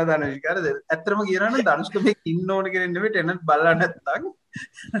බලන්න ධනුෂ්ක. හරිද? ඇත්තටම කියනවා නම් ධනුෂ්ක මේක ඉන්න ඕන කියලා නෙමෙයි ටෙනන්ට් බලලා නැත්තම්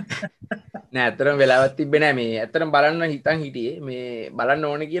නෑ ඇත්තටම වෙලාවක් තිබ්බේ නෑ. මේ ඇත්තටම බලන්න හිතන් හිටියේ මේ බලන්න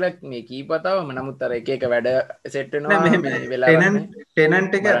ඕනේ කියලා මේ කීපතාවම. නමුත් අර එක එක වැඩ සෙට් වෙනවා මේ වෙලාවට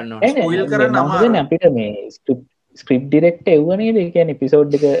ටෙනන්ට් එක ස්පොයිල් කරන්න අමාරුයි. අපිට මේ ස්ක්‍රිප්ට් ඩිරෙක්ටර් එව්ව නේද? ඒ කියන්නේ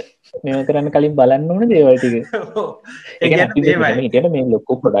එපිසෝඩ් එක මේව කරන්න කලින් බලන්න ඕනේ දේවල් ටික. ඒ කියන්නේ හිතේට මේ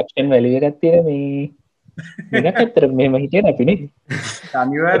ලොකු ප්‍රොඩක්ෂන් වැලියු එකක් තියෙන මේ වෙනක් ඇත්තට මෙහෙම හිතේ නැති නේද?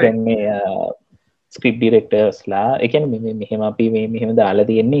 අනිවාර්යෙන් මේ ස්ක්‍රිප් ඩිරෙක්ටර්ස්ලා ඒ කියන්නේ මෙහෙම අපි මෙහෙම දාලා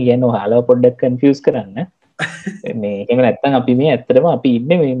තියෙන්නේ කියන්නේ ඔයාලව පොඩ්ඩක් කන්ෆියුස් කරන්න. මේ එහෙම නැත්නම් අපි මේ ඇත්තටම අපි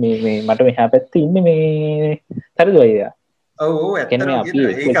ඉන්නේ මේ මට මෙහා පැත්තේ ඉන්නේ මේ හරිද අයියා? ඔව් ඇත්තටම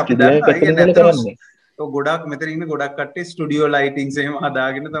ඒක අපි දන්නවා. ගොඩක් මෙතන ඉන්න ගොඩක් කට්ටිය ස්ටුඩියෝ ලයිටින්ග්ස් එහෙම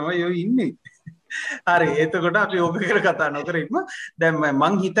හදාගෙන තමයි ඔය ඉන්නේ. හරි එතකොට අපි ඕක ගැන කතා නොකර ඉන්න. දැන්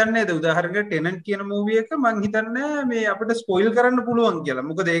මං හිතන්නේ උදාහරණයක් ටෙනන්ට් කියන මූවි එක මං හිතන්නේ මේ අපිට ස්පොයිල් කරන්න පුළුවන් කියලා.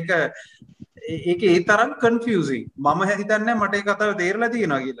 මොකද ඒක ඒ තරම් කන්ෆියුසින්. මම හිතන්නේ මට ඒ කතාව තේරෙලා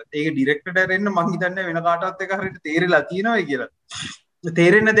තියෙනවා කියලා. ඒක ඩිරෙක්ටර්ට එන්න මං හිතන්නේ වෙන කාටවත් එක හරියට තේරෙලා තියෙනවා කියලා.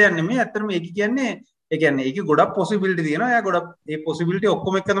 තේරෙන්න දෙයක් නෙමෙයි. ඇත්තටම ඒක කියන්නේ ඒ කියන්නේ ඒකේ ගොඩක් පොසිබිලිටි තියෙනවා. එයා ගොඩක් ඒ පොසිබිලිටි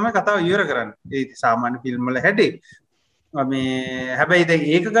ඔක්කොම එක තමයි කතාව ඉවර කරන්නේ. ඒ සාමාන්‍ය ෆිල්ම් වල හැටි. මේ හැබැයි දැන්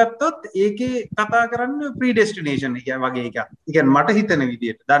ඒක ගත්තොත් ඒකේ කතා කරන්නේ ප්‍රීඩෙස්ටිනේෂන් එක වගේ එකක්. ඒ කියන්නේ මට හිතෙන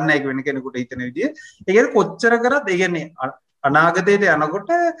විදිහට. දන්නේ නැහැ ඒක වෙන කෙනෙකුට හිතෙන විදිහ. ඒ කියන්නේ කොච්චර කරත් ඒ කියන්නේ අනාගතයට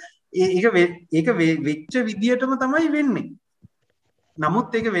යනකොට ඒක වෙච්ච විදියටම තමයි වෙන්නේ.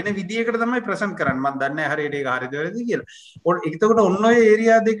 නමුත් ඒක වෙන විදියකට තමයි ප්‍රසන්ට් කරන්නේ. මම දන්නේ නැහැ හරියට ඒක හරිද වැරදිද කියලා. එතකොට ඔන්න ඔය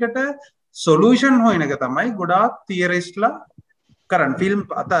ඒරියා දෙකට සොලියුෂන් හොයන එක තමයි ගොඩාක් තියරිස්ට්ලා කරන්න. ෆිල්ම්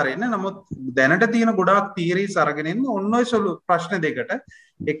අතාරින්න. නමුත් දැනට තියෙන ගොඩාක් තියරිස් අරගෙන ඉන්න ඔන්න ඔය ප්‍රශ්න දෙකට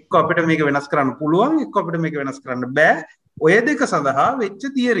එක්ක අපිට මේක වෙනස් කරන්න පුළුවන්, එක්ක අපිට මේක වෙනස් කරන්න බෑ. ඔය දෙක සඳහා වෙච්ච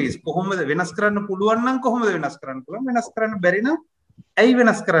තියරිස් කොහොමද වෙනස් කරන්න පුළුවන් නම් කොහොමද වෙනස් කරන්න පුළුවන්, වෙනස් කරන්න බැරි නම් ඇයි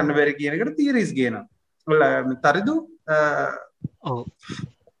වෙනස් කරන්න බැරි කියන එකට තියරිස් ගේනවා. තරිදු ඔව්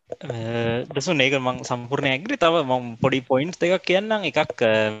දසු ඒක මං සම්පූර්ණ ඇග්‍රි. තව මම පොඩි පොයින්ට්ස් දෙකක් කියන්නම්. එකක්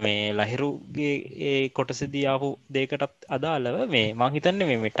මේ ලහිරුගේ ඒ කොටසදී ආපු දෙයකටත් අදාළව මේ මං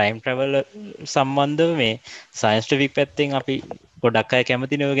හිතන්නේ මේ ටයිම් ට්‍රැවල් සම්බන්ධව මේ සයන්ස් පැත්තෙන් අපි ගොඩක් අය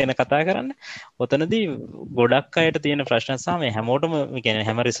කැමතින ඔය ගැන කතා කරන්න. ඔතනදී ගොඩක් අයට තියෙන ප්‍රශ්න සහ මේ හැමෝටම කියන්නේ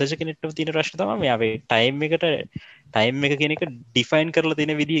හැම රිසර්ච් කෙනෙක්ටම තියෙන ප්‍රශ්න තමයි මේ අපි ටයිම් එක කියන එක ඩිෆයින් කරලා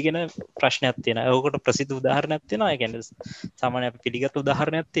තියෙන විදිය ගැන ප්‍රශ්නයක් තියෙනවා. ඒකට ප්‍රසිද්ධ උදාහරණයක් තියෙනවා. ඒ කියන්නේ සාමාන්‍ය අපි පිළිගත්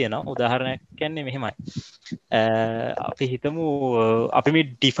උදාහරණයක් තියෙනවා. උදාහරණයක් කියන්නේ මෙහෙමයි. අපි හිතමු අපි මේ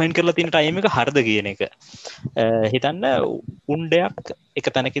ඩිෆයින් කරලා තියෙන ටයිම් එක හරිද කියන එක. හිතන්න උණ්ඩයක්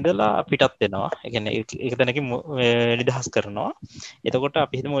එක තැනක ඉඳලා පිටත් වෙනවා. ඒ කියන්නේ එක තැනකින් නිදහස් කරනවා. එතකොට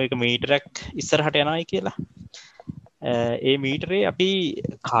අපි හිතමු ඒක මීටරයක් ඉස්සරහට යනවායි කියලා. ඒ මීටරේ අපි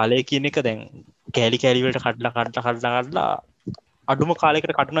කාලය කියන එක දැන් කෑලි වලට කඩලා අඩුම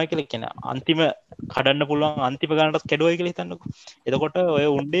කාලයකට කඩනවා කියලා කියන්නේ අන්තිම කඩන්න පුළුවන් අන්තිම ගානටත් කැඩුවයි කියලා හිතන්නකෝ. එතකොට ඔය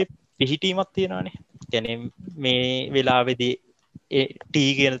උණ්ඩේ පිහිටීමක් තියෙනවානේ. කියන්නේ මේ වෙලාවේදී ඒ t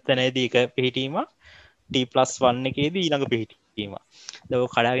කියන තැනදී එක පිහිටීමක් t+1 එකේදී ඊළඟ පිහිටීම. වගකීම. දැන් ඔය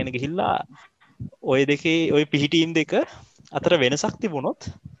කඩාගෙන ගිහිල්ලා ඔය දෙකේ ඔය පිහිටීම් දෙක අතර වෙනසක් තිබුණොත්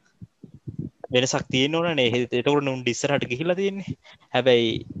වෙනසක් තියෙන්න ඕනනේ. එතකොට නුන් ඉස්සරහට ගිහිල්ලා තියෙන්නේ.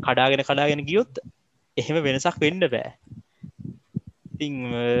 හැබැයි කඩාගෙන ගියොත් එහෙම වෙනසක් වෙන්න බෑ. ඉතින්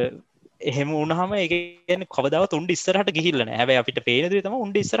එහෙම වුණාම ඒ කියන්නේ කවදාවත් උණ්ඩ ඉස්සරහට ගිහිල්ලා නැහැ. හැබැයි අපිට පේන දේ තමයි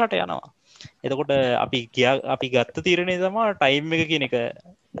උණ්ඩ ඉස්සරහට යනවා. එතකොට අපි ගත්ත තීරණය තමයි ටයිම් එක කියන එක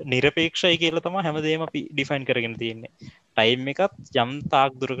නිරපේක්ෂයි කියලා තමයි හැමදේම අපි ඩිෆයින් කරගෙන තියෙන්නේ. ටයිම් එකත් යම්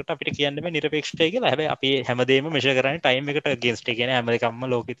තාක් දුරකට අපිට කියන්න බෑ නිරපේක්ෂයි කියලා. හැබැයි අපි හැමදේම මෙෂර් කරන්නේ ටයිම් එකට අගේන්ස්ට්. ඒ කියන්නේ හැම එකක්ම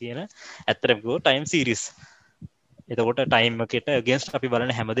ලෝකේ තියෙන ඇත්තටම ගෝ ටයිම් සීරීස්. එතකොට ටයිම් එකට අගේන්ස්ට් අපි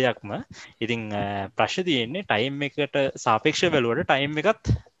බලන හැම දෙයක්ම ඉතින් ප්‍රශ්නේ තියෙන්නේ ටයිම් එකට සාපේක්ෂව බැලුවට ටයිම්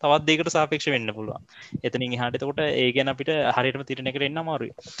එකත් තවත් දෙයකට සාපේක්ෂ වෙන්න පුළුවන්. එතනින් එහාට එතකොට ඒ ගැන අපිට හරියටම තීරණයකට එන්න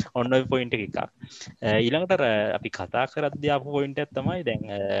අමාරුයි. ඔන්න ඔය පොයින්ට් එකක්. ඊළඟට අපි කතා කරද්දී ආපු පොයින්ට් එක තමයි දැන්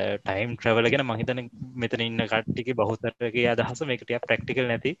ටයිම් ට්‍රැවල් ගැන මම හිතන්නේ මෙතන ඉන්න කට්ටියගේ බහුතරගේ අදහස මේක ටිකක්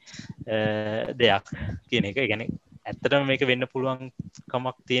ප්‍රැක්ටිකල් නැති දෙයක් කියන එක. ඒ කියන්නේ ඇත්තටම මේක වෙන්න පුළුවන්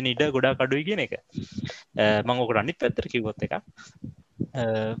කමක් තියෙන ඉඩ ගොඩාක් අඩුයි කියන එක. මම ඔකට අනිත් පැත්තට කිව්වොත් එකක්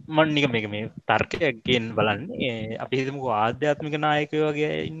මම නිකන් මේක මේ තර්කයෙන් බලන්නේ අපි හිතමුකෝ ආධ්‍යාත්මික නායකයෝ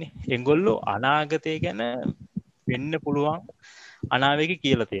වගේ ඉන්නේ. ඒගොල්ලෝ අනාගතය ගැන වෙන්න පුළුවන් අනාවේක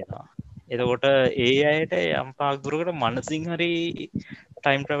කියලා තියෙනවා. එතකොට ඒ අයට යම් තාක් දුරකට මනසින් හරි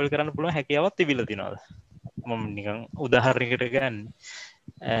ටයිම් ට්‍රැවල් කරන්න පුළුවන් හැකියාවක් තිබිලා තියෙනවද? මම නිකන් උදාහරණයකට ගන්න.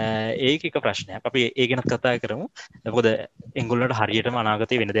 ඒක එක ප්‍රශ්නයක්. අපි ඒ ගැන කතා කරමු. මොකද එංගොල්ලන්ට හරියටම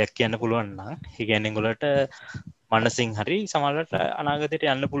අනාගතේ වෙන දෙයක් කියන්න පුළුවන් නම් ඒ කියන්නේ එංගොල්ලන්ට මනසින් හරි සමහරවිට අනාගතයට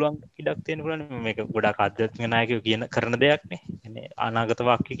යන්න පුළුවන් ඉඩක් තියෙන පුළුවන්. මේක ගොඩාක් ආධ්‍යාත්මික නායකයෝ කියන කරන දෙයක් නේ. يعني අනාගත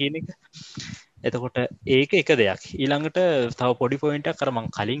වාක්‍ය කියන එක. එතකොට ඒක එක දෙයක්. ඊළඟට තව පොඩි පොයින්ට් එකක් අර මම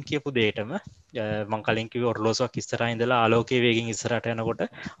කලින් කියපු දෙයටම මම කලින් කිව්වේ ඔර්ලෝසුවක් ඉස්සරහා ඉඳලා ආලෝකයේ වේගෙන් ඉස්සරහට යනකොට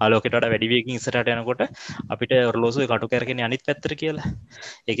ආලෝකයට වඩා වැඩි වේගෙන් ඉස්සරහට යනකොට අපිට ඔර්ලෝසුවේ කටු කරගෙන අනිත් පැත්තට කියලා.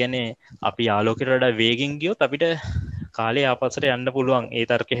 ඒ කියන්නේ අපි ආලෝකයට වඩා වේගෙන් ගියොත් අපිට කාලේ ආපස්සට යන්න පුළුවන් ඒ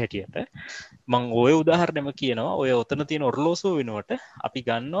තර්කයේ හැටියට. මම ওই උදාහරණෙම කියනවා. ඔය ඔතන තියෙන ඔර්ලෝසුව වෙනුවට අපි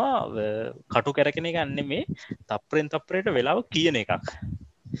ගන්නවා කටු කරගෙන එක නෙමෙයි තප්පරෙන් තප්පරයට වෙලාව කියන එකක්.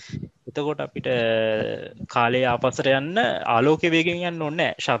 එතකොට අපිට කාලේ ආපස්සට යන්න ආලෝක වේගෙන් යන්න ඕනේ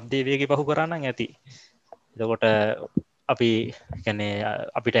නැහැ. ශබ්දයේ වේගය පහු කරා නම් ඇති. එතකොට අපි කියන්නේ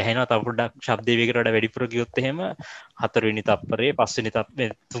අපිට ඇහෙනවා තව පොඩ්ඩක් ශබ්දයේ වේගයට වඩා වැඩිපුර ගියොත් එහෙම හතරවෙනි තප්පරේ පස්වෙනි තප්පරේ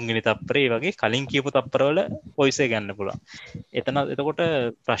තුන්වෙනි තප්පරේ වගේ කලින් කියපු තප්පරවල වොයිස් එක ගන්න පුළුවන්. එතකොට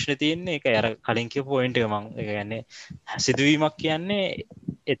ප්‍රශ්නේ තියෙන්නේ ඒක අර කලින් කියපු පොයින්ට් එක මම ඒ කියන්නේ සිදුවීමක් කියන්නේ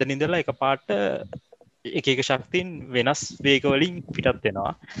එතන ඉඳලා එකපාරට එක එක ශක්තියින් වෙනස් වේග වලින් පිටත්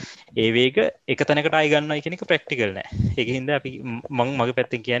වෙනවා. ඒ වේග එක තැනකට ආයි ගන්නවා කියන එක ප්‍රැක්ටිකල් නෑ. ඒකින්ද අපි මම මගේ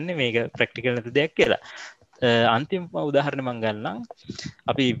පැත්තෙන් කියන්නේ මේක ප්‍රැක්ටිකල් නැති දෙයක් කියලා. අන්තිම උදාහරණ මම ගන්නම්.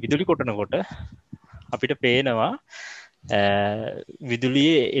 අපි විදුලි කොටනකොට අපිට පේනවා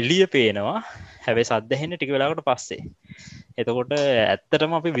විදුලියේ එළිය පේනවා. හැබැයි සද්ද ඇහෙන්නේ ටික වෙලාවකට පස්සේ. එතකොට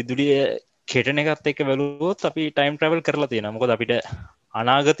ඇත්තටම අපි විදුලිය කෙටෙන එකත් එක්ක බැලුවොත් අපි ටයිම් ට්‍රැවල් කරලා තියෙනවා. මොකද අපිට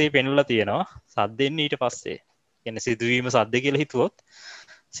අනාගතේ පෙන්වලා තියෙනවා සද්ද එන්නේ ඊට පස්සේ. කියන්නේ සිදුවීම සද්ද කියලා හිතුවොත්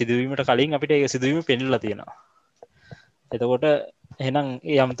සිදුවීමට කලින් අපිට ඒක සිදුවීම පෙන්වලා තියෙනවා. එතකොට එහෙනම්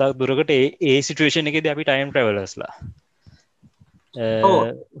යම් තාක් දුරකට ඒ සිටුේෂන් එකේදී අපි ටයිම් ට්‍රැවලර්ස්ලා.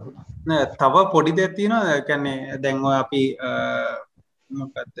 නෑ තව පොඩි දෙයක් තියෙනවා. ඒ කියන්නේ දැන් ඔය අපි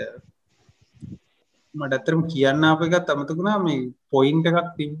මොකක්ද මට අතරම කියන්න අප එකත් අමතකුණා මේ පොයින්ට්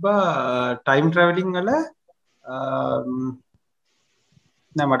එකක් තිබ්බා ටයිම් ට්‍රැවලින් වල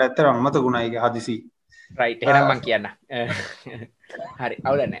නෑ මට ඇත්තටම අමතකුණා ඒක හදිසි. රයිට් එහෙනම් මම කියන්න. හරි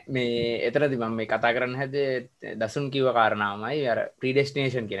අවුල නැහැ. මේ එතනදී මම මේ කතා කරන්න හැදේ දසුන් කිව්ව කාරණාවමයි අර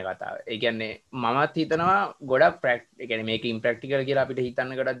ප්‍රීඩෙස්ටිනේෂන් කියන කතාව. ඒ කියන්නේ මමත් හිතනවා ගොඩක් ඒ කියන්නේ මේක ඉම්ප්‍රැක්ටිකල් කියලා අපිට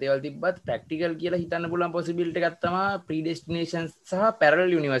හිතන්න ගොඩක් දේවල් තිබ්බත් ප්‍රැක්ටිකල් කියලා හිතන්න පුළුවන් පොසිබිලිටි එකක් තමයි ප්‍රීඩෙස්ටිනේෂන් සහ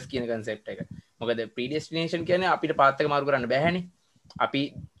පැරලල් යුනිවර්ස් කියන කන්සෙප්ට් එක. මොකද ප්‍රීඩෙස්ටිනේෂන් කියන්නේ අපිට පාත් එක මාරු කරන්න බෑනේ. අපි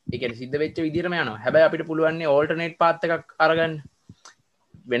ඒ කියන්නේ සිද්ධ වෙච්ච විදිහටම යනවා. හැබැයි අපිට පුළුවන් නේ ඕල්ටර්නේට් පාත් එකක් අරගන්න.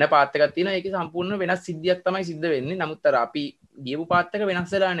 වෙන පාත් එකක් තියෙනවා. ඒකේ සම්පූර්ණ වෙනස් සිද්ධියක් තමයි සිද්ධ වෙන්නේ. නමුත් අර අපි ගියපු පාත් එක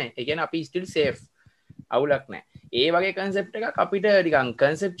වෙනස් වෙලා නැහැ. ඒ කියන්නේ අපි ස්ටිල් සේෆ්. අවුලක් නැහැ. ඒ වගේ කන්සෙප්ට් එකක් අපිට නිකන්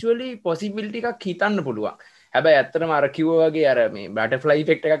කන්සෙප්චුවලි පොසිබිලිටි එකක් හිතන්න පුළුවන්. හැබැයි ඇත්තටම අර කිව්වා වගේ අර මේ බටර්ෆ්ලයි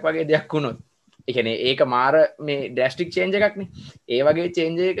ඉෆෙක්ට් එකක් වගේ දෙයක් වුණොත් ඒ කියන්නේ ඒක මාර මේ ඩ්‍රැස්ටික් චේන්ජ් එකක් නේ. ඒ වගේ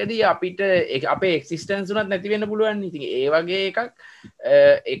චේන්ජ් එකකදී අපිට අපේ එක්සිස්ටන්ස් උනත් නැති වෙන්න පුළුවන්. ඉතින් ඒ වගේ එකක්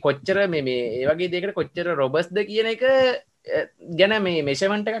ඒ කොච්චර මේ ඒ වගේ දෙයකට කොච්චර රොබස්ද කියන එක ගැන මේ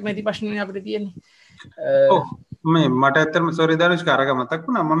මෙෂර්මන්ට් එකක් නැති ප්‍රශ්නේ අපිට තියෙන්නේ. මේ මට ඇත්තටම සෝරි දානුෂ් කරග මතක්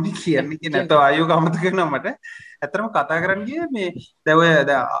වුණා මම කියන්නේ නැත්නම් ආයු අමතක වෙනවා මට. ඇත්තටම කතා කරන්න ගියේ මේ දැන් ඔය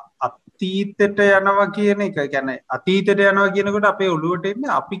අතීතයට යනවා කියන එක. කියන්නේ අතීතයට යනවා කියනකොට අපේ ඔළුවට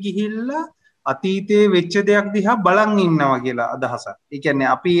එන්නේ අපි ගිහිල්ලා අතීතයේ වෙච්ච දෙයක් දිහා බලන් ඉන්නවා කියලා අදහසක්. ඒ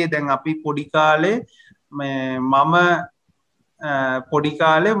කියන්නේ අපි දැන් අපි පොඩි කාලේ මම පොඩි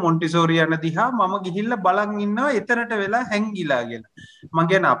කාලේ මොන්ටිසෝරි යන දිහා මම ගිහිල්ලා බලන් ඉන්නවා එතනට වෙලා හැංගිලා කියලා. මම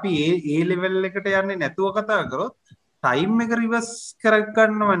කියන්නේ අපි ඒ ලෙවල් එකට යන්නේ නැතුව කතා කරොත් ටයිම් එක රිවර්ස්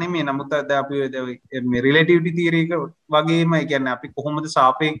කරගන්නව නෙමෙයි. නමුත් අපි මේ රිලේටිවිටි තියරි එක වගේම ඒ කියන්නේ අපි කොහොමද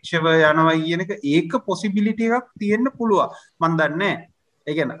සාපේක්ෂව යනවා කියන එක ඒක පොසිබිලිටි එකක් තියෙන්න පුළුවන්. මම දන්නේ නැහැ.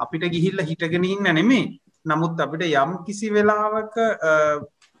 ඒ කියන්නේ අපිට ගිහිල්ලා හිටගෙන ඉන්න නෙමෙයි. නමුත් අපිට යම් කිසි වෙලාවක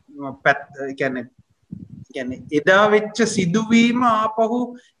කියන්නේ එදා වෙච්ච සිදුවීම ආපහු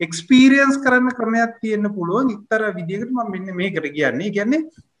එක්ස්පීරියන්ස් කරන්න ක්‍රමයක් තියෙන්න පුළුවන්. ඉතර විදිහකට මම මෙන්න මේකට කියන්නේ. ඒ කියන්නේ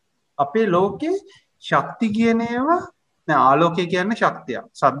අපේ ලෝකේ ශක්ති කියන ඒවා ආලෝකය කියන්නේ ශක්තිය.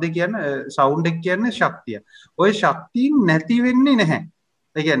 ශබ්ද කියන්නේ සවුන්ඩ් එක කියන්නේ ශක්තිය. ওই ශක්තිය නැති වෙන්නේ නැහැ.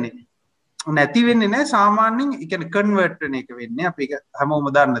 ඒ කියන්නේ නැති වෙන්නේ නැහැ සාමාන්‍යයෙන්. ඒ කියන්නේ කන්වර්ට් වෙන එක වෙන්නේ අපි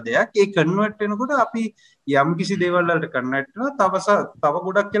හැමෝම දන්න දෙයක්. ඒ කන්වර්ට් වෙනකොට අපි යම් කිසි දේවල් වලට කන්වර්ට් වෙනවා. තව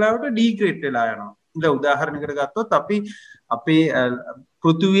ගොඩක් වෙලාවට ඩීග්‍රේඩ් වෙලා යනවා. දැන් උදාහරණයකට ගත්තොත් අපි අපේ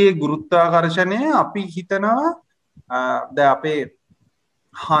පෘථිවියේ ගුරුත්වාකර්ෂණය අපි හිතනවා දැන් අපේ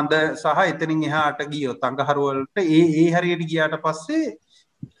හඳ සහ එතනින් එහාට ගියොත් අඟහරු වලට ඒ හරියට ගියාට පස්සේ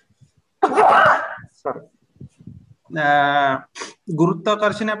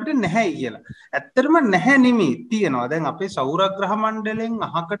ගුරුත්වාකර්ෂණය අපිට නැහැ කියලා. ඇත්තටම නැහැ නෙමෙයි තියෙනවා. දැන් අපේ සෞරග්‍රහ මණ්ඩලයෙන්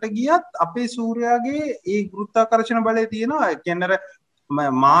අහකට ගියත් අපේ සූර්යාගේ ඒ ගුරුත්වාකර්ෂණ බලය තියෙනවා. ඒ කියන්නේ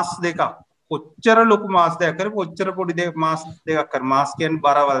මාස් දෙකක් කොච්චර ලොකු මාස් දෙකක් කරේ කොච්චර පොඩි මාස් දෙකක් කර මාස් කියන්නේ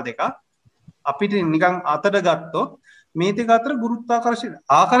බරවල් දෙකක් අපිට නිකන් අතට ගත්තොත් මේ දෙක අතර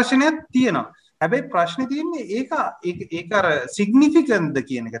ආකර්ෂණයක් තියෙනවා. හැබැයි ප්‍රශ්නේ තියෙන්නේ ඒක අර සිග්නිෆිකන්ට්ද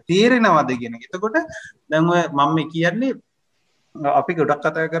කියන එක තේරෙනවද කියන එක. එතකොට දැන් ඔය මම කියන්නේ අපි ගොඩක්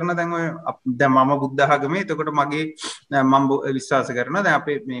කතා කරන දැන් ඔය දැන් මම බුද්ධ ආගමේ. එතකොට මගේ මම විශ්වාස කරනවා දැන්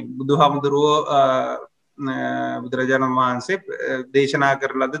අපේ මේ බුදුහාමුදුරුවෝ බුදුරජාණන් වහන්සේ දේශනා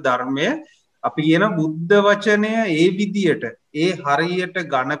කරන ලද ධර්මය අපි කියන බුද්ධ වචනය ඒ විදියට ඒ හරියට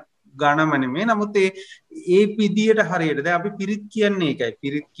ගණම නෙමෙයි. නමුත් ඒ විදියට හරියට දැන් අපි පිරිත් කියන්නේ ඒකයි.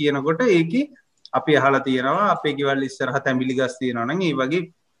 පිරිත් කියනකොට ඒකේ අපි අහලා තියෙනවා අපේ ගෙවල් ඉස්සරහ තැඹිලි ගස් තියෙනවා නම් ඒ වගේ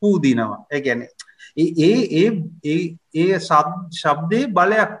පූදිනවා. ඒ කියන්නේ ඒ ශබ්දේ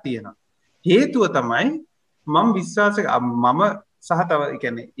බලයක් තියෙනවා. හේතුව තමයි මම විශ්වාස මම සහ තව ඒ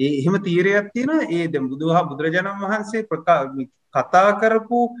කියන්නේ එහෙම තීරයක් තියෙනවා. ඒ දැන් බුදුරජාණන් වහන්සේ කතා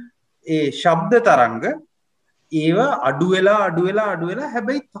කරපු ඒ ශබ්ද තරංග ඒව අඩු වෙලා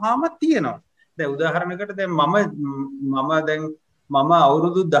හැබැයි තාම තියෙනවා. දැන් උදාහරණයකට දැන් මම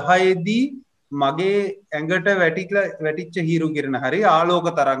අවුරුදු 10 දී මගේ ඇඟට වැටිච්ච හිරු කිරණ හරි ආලෝක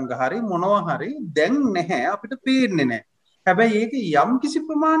තරංග හරි මොනවා හරි දැන් නැහැ අපිට පේන්නේ නැහැ. හැබැයි ඒක යම් කිසි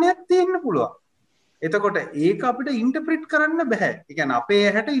ප්‍රමාණයක් තියෙන්න පුළුවන්. එතකොට ඒක අපිට ඉන්ටර්ප්‍රිට් කරන්න බෑ. ඒ කියන්නේ අපේ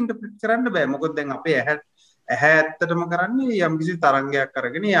ඇහැට ඉන්ටර්ප්‍රිට් කරන්න බෑ. මොකද දැන් අපේ ඇහැ ඇත්තටම කරන්නේ යම් කිසි තරංගයක්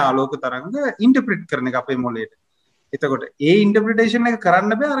අරගෙන ඒ ආලෝක තරංග ඉන්ටර්ප්‍රිට් කරන එක අපේ මොළයට. එතකොට ඒ ඉන්ටර්ප්‍රිටේෂන් එක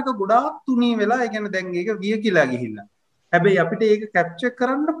කරන්න බෑ. අරක ගොඩාක් තුනී වෙලා. ඒ කියන්නේ දැන් ඒක ගිය කියලා ගිහිල්ලා. හැබැයි අපිට ඒක කැප්චර්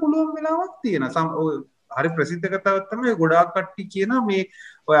කරන්න පුළුවන් වෙලාවක් තියෙනවා. හරි ප්‍රසිද්ධ කතාවක් තමයි ගොඩාක් කට්ටිය කියන මේ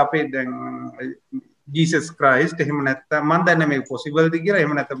ඔය අපේ දැන් ජීසස් ක්‍රයිස්ට් එහෙම නැත්නම් මම දන්නේ මේක පොසිබල්ද කියලා.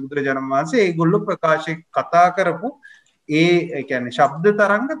 එහෙම නැත්නම් බුදුරජාණන් වහන්සේ ඒගොල්ලෝ කතා කරපු ඒ කියන්නේ ශබ්ද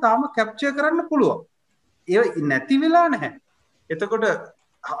තරංග තාම කැප්චර් කරන්න පුළුවන්. ඒ නැති වෙලා නැහැ. එතකොට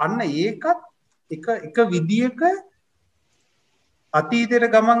අන්න ඒකත් එක විදියක අතීතයට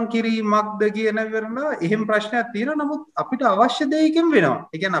ගමන් කිරීමක්ද කියන විවරණ එහෙම ප්‍රශ්නයක් තියෙනවා. නමුත් අපිට අවශ්‍ය දෙයකින් වෙනවා.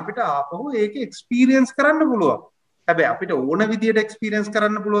 ඒ කියන්නේ අපිට ආපහු ඒක එක්ස්පීරියන්ස් කරන්න පුළුවන්. හැබැයි අපිට ඕන විදියට එක්ස්පීරියන්ස්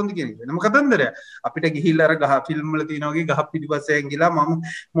කරන්න පුළුවන්ද කියන එක වෙනම කතන්දරයක්. අපිට ගිහිල්ලා අර ගහ ෆිල්ම් වල තියෙනවා වගේ ගහ පිටිපස්සෙන් ගිහලා මම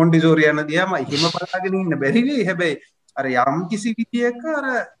මොන්ටිසෝරි යන දිහාම එහෙම බලාගෙන ඉන්න බැරි වෙයි. හැබැයි අර යම් කිසි විදියක අර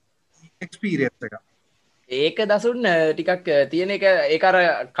එක්ස්පීරියන්ස් එක ඒක දසුන් ටිකක් තියෙන එක ඒක අර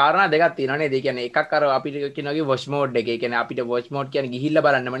කාරණා දෙකක් තියෙනවා නේද? ඒ කියන්නේ එකක් අර අපිට කියනවාගේ වොච් මෝඩ් එක. ඒ කියන්නේ අපිට වොච් මෝඩ් කියන්නේ ගිහිල්ලා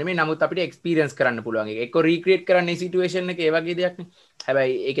බලන්නම නෙමෙයි. නමුත් අපිට එක්ස්පීරියන්ස් කරන්න පුළුවන් එක. එක්ක රීක්‍රියේට් කරන්න සිටුේෂන් එක ඒ වගේ දෙයක් නේ.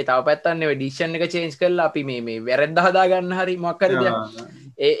 හැබැයි ඒකේ තව පැත්තක් නෙවෙයි ඩිසිෂන් එක චේන්ජ් කරලා අපි මේ වැරද්ද හදා ගන්න හරි මොකක් හරි දෙයක්.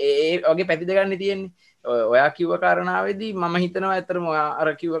 ඒ වගේ පැති දෙකක් තියෙන්නේ. ඔයා කිව්ව කාරණාවේදී මම හිතනවා ඇත්තටම ඔයා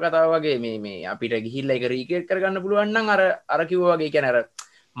අර කිව්ව කතාව වගේ මේ අපිට ගිහිල්ලා ඒක රීක්‍රියේට් කරගන්න පුළුවන් නම් අර කිව්වා වගේ කියන්නේ අර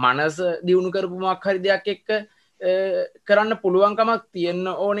මනස දියුණු කරපු මොකක් හරි දෙයක් එක්ක කරන්න පුළුවන්කමක් තියෙන්න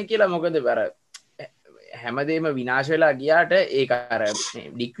ඕනේ කියලා. මොකද අර හැමදේම විනාශ වෙලා ගියාට ඒක අර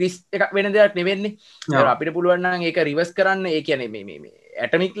ඩික්‍රීස් එකක් වෙන දෙයක් නෙවෙන්නේ. අපිට පුළුවන් නම් ඒක රිවර්ස් කරන්න. ඒ කියන්නේ මේ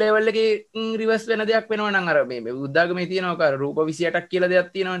ඇටමික් ලෙවල් එකේ රිවර්ස් වෙන දෙයක් වෙනවා නම් අර මේ බුද්ධාගමේ තියෙනවා අර රූප 28ක් කියලා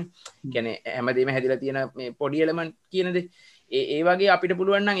දෙයක් තියෙනවානේ. කියන්නේ හැමදේම හැදිලා තියෙන මේ පොඩි එලමන්ට් කියන දේ. ඒ වගේ අපිට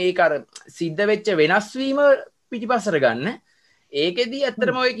පුළුවන් නම් ඒක අර සිද්ධ වෙච්ච වෙනස් වීම පිටිපස්සට ගන්න. ඒකෙදී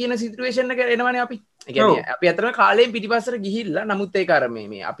ඇත්තටම ඔය කියන සිටුවේෂන් එක එනවනේ අපි. ඒ කියන්නේ අපි ඇත්තටම කාලයෙන් පිටිපස්සට ගිහිල්ලා නමුත් ඒක අර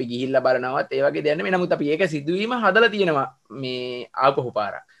මේ අපි ගිහිල්ලා බලනවත් ඒ වගේ දෙයක් නෙමෙයි. නමුත් අපි ඒක සිදුවීම හදලා තියෙනවා මේ ආපහු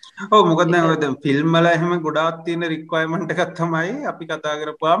පාරක්. ඔව් මොකද දැන් ඔය දැන් ෆිල්ම් වල එහෙම ගොඩාක් තියෙන රික්වයර්මන්ට් එකක් තමයි අපි කතා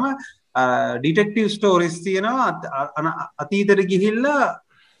කරපුවාම ඩිටෙක්ටිව් ස්ටෝරිස් තියෙනවා අතීතෙට ගිහිල්ලා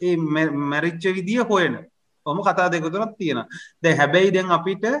ඒ මැරිච්ච විදිය හොයන. කොහොම කතා දෙක තුනක් තියෙනවා. දැන් හැබැයි දැන්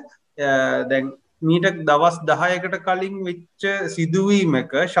අපිට දැන් මීට දවස් 10කට කලින් වෙච්ච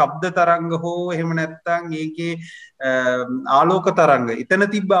සිදුවීමක ශබ්ද තරංග හෝ එහෙම නැත්නම් ඒකේ ආලෝක තරංග එතන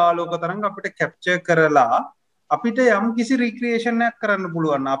තිබ්බ ආලෝක තරංග අපිට කැප්චර් කරලා අපිට යම් කිසි රික්‍රියේෂන් එකක් කරන්න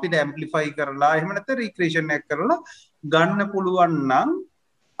පුළුවන්. අපිට ඇම්ප්ලිෆයි කරලා එහෙම නැත්නම් රික්‍රියේෂන් එකක් කරලා ගන්න පුළුවන් නම්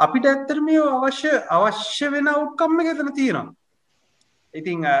අපිට ඇත්තට මේ අවශ්‍ය වෙන අවුට්කම් එක එතන තියෙනවා.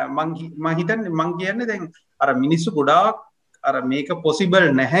 ඉතින් මං හිතන්නේ මං කියන්නේ දැන් අර මිනිස්සු ගොඩාක් අර මේක පොසිබල්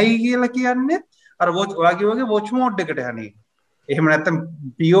නැහැයි කියලා කියන්නේ අර ඔයාගේ වගේ වොච් මෝඩ් එකට යන්නේ. එහෙම නැත්නම්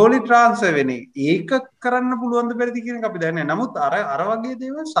පියෝලි ට්‍රාන්ස්ෆර් වෙන්නේ. ඒක කරන්න පුළුවන්ද බැරිද කියන එක අපි දන්නේ නැහැ. නමුත් අර වගේ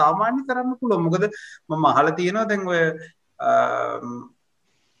දේවල් සාමාන්‍ය කරන්න පුළුවන්. මොකද මම අහලා තියෙනවා දැන් ඔය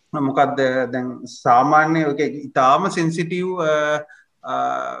මොකද්ද දැන් සාමාන්‍ය ඔක ඉතාලම සෙන්සිටිව්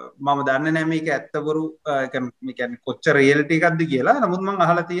මම දන්නේ නැහැ මේක ඇත්තබරු මේ කියන්නේ කොච්චර රියැලිටි එකක්ද කියලා. නමුත් මම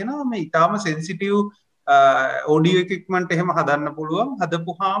අහලා තියෙනවා මේ ඉතාලම සෙන්සිටිව් ඔඩියෝ ඉක්විප්මන්ට් එහෙම හදන්න පුළුවන්.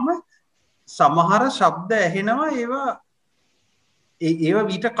 හදපුවාම සමහර ශබ්ද ඇහෙනවා ඒවා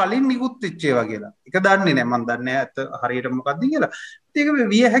ඊට කලින් නිකුත් වෙච්ච ඒවා කියලා. ඒක දන්නේ නැහැ මම දන්නේ නැහැ ඇත්ත හරියට මොකක්ද කියලා. ඒක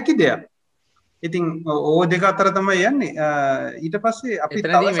විය හැකි දෙයක්. ඉතින් ඕ දෙක අතර තමයි යන්නේ. ඊට පස්සේ අපි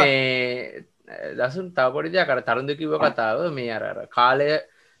එතනදී මේ දසුන් තව පොඩි දෙයක් අර තරුණ කිව්ව කතාව මේ අර කාලය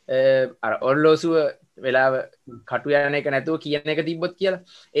අර ඔර්ලෝසුව වෙලාව කටු යන එක නැතුව කියන එක තිබ්බොත් කියලා.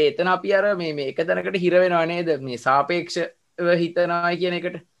 එතන අපි අර මේ එක තැනකට හිර වෙනව නේද? මේ සාපේක්ෂව හිතනවා කියන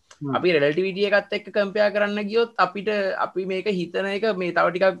එකට. අපි රෙලටිවිටි එකත් එක්ක කම්පෙයාර් කරන්න ගියොත් අපිට අපි මේක හිතන එක මේ තව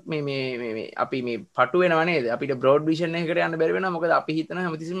ටිකක් මේ අපි මේ පටු වෙනව නේද? අපිට බ්‍රෝඩ් විෂන් එකකට යන්න බැරි වෙනවා. මොකද අපි හිතන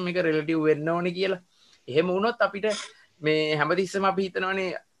හැමතිස්සෙම මේක රිලටිව් වෙන්න ඕනේ කියලා. එහෙම වුණොත් අපිට මේ හැමතිස්සෙම අපි හිතනවනේ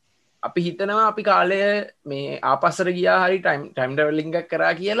අපි හිතනවා අපි කාලය මේ ආපස්සට ගියා හරි ටයිම් ට්‍රැවලින්ග් එකක්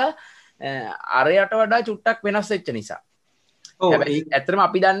කරා කියලා අරයට වඩා චුට්ටක් වෙනස් වෙච්ච නිසා. ඔව් ඇත්තටම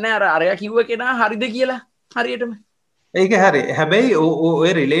අපි දන්නේ අර අරයා කිව්ව කෙනා හරිද කියලා හරියටම. ඒක හරි. හැබැයි ඔය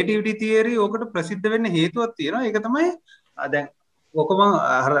රිලේටිවිටි තියරි ඕකට ප්‍රසිද්ධ වෙන්න හේතුවක් තියෙනවා. ඒක තමයි දැන් ඔකම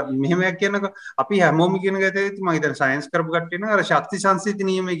අර මෙහෙමයක් කියනකො අපි හැමෝම කියන ගතියත් මම හිතන්නේ සයන්ස් කරපු කට්ටිය නම් අර ශක්ති සංසිද්ධි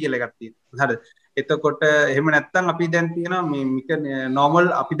නියමය කියලා එකක් තියෙනවා. හරිද? එතකොට එහෙම නැත්නම් අපි දැන් තියෙනවා මේ නෝමල්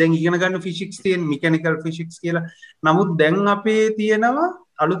අපි දැන් ඉගෙන ගන්න ෆිසික්ස් තියෙන මෙකැනිකල් ෆිසික්ස් කියලා. නමුත් දැන් අපේ තියෙනවා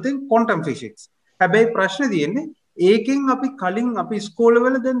අලුතෙන් ක්වොන්ටම් ෆිසික්ස්. හැබැයි ප්‍රශ්නේ තියෙන්නේ ඒකෙන් අපි කලින් අපි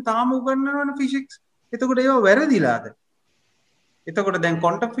ඉස්කෝලවල දැන් තාම උගන්වනවනේ ෆිසික්ස්. එතකොට ඒවා වැරදිලාද? එතකොට දැන්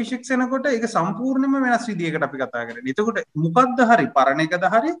ක්වොන්ටම් ෆිසික්ස් එනකොට ඒක සම්පූර්ණයෙන්ම වෙනස් විදියකට අපි කතා කරන්නේ. එතකොට මොකද්ද හරි? පරණ එකද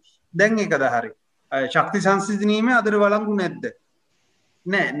හරි? දැන් එකද හරි? ශක්ති සංසිඳනීමේ අදට වළංගු නැද්ද?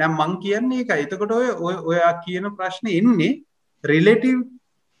 නෑ. නම් මං කියන්නේ ඒකයි. එතකොට ඔයා කියන ප්‍රශ්නේ එන්නේ රිලේටිව්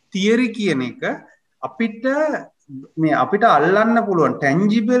තියරි කියන එක අපිට අල්ලන්න පුළුවන්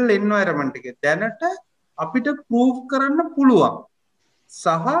ටැන්ජිබල් එන්වයරන්මන්ට් එකේ දැනට අපිට ප්‍රූව් කරන්න පුළුවන්.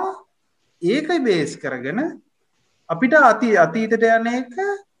 සහ ඒකයි බේස් කරගෙන අපිට අතීතයට යන එක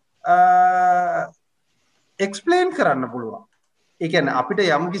එක්ස්ප්ලেইন කරන්න පුළුවන්. ඒ කියන්නේ අපිට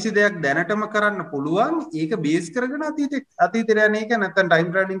යම් කිසි දෙයක් දැනටම කරන්න පුළුවන් ඒක බේස් කරගෙන අතීතයට යන එක නැත්නම්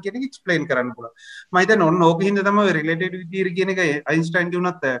ටයිම් ට්‍රැවලින් කියන එක එක්ස්ප්ලেইন කරන්න පුළුවන්. මම හිතන්නේ ඔන්න ඕක හින්දා තමයි රිලේටිවිටි තියරි කියන එක අයින්ස්ටයින්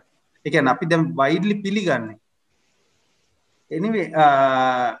දුන්නත් ඒ කියන්නේ අපි දැන් වයිඩ්ලි පිළිගන්නේ. anyway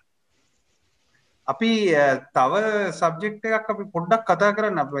අපි තව සබ්ජෙක්ට් එකක් අපි පොඩ්ඩක් කතා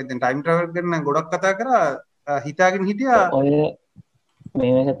කරන්න. අපි දැන් ටයිම් ට්‍රැවල් ගැන ගොඩක් කතා කරා. හිතාගෙන හිටියා ඔය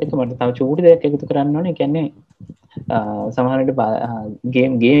මේකත් එක්ක මට තව චූටි දෙයක් එකතු කරන්න ඕනේ. කියන්නේ සමහරවිට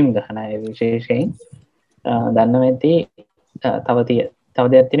ගේම් ගහන අය විශේෂයෙන් දන්නවා ඇති තව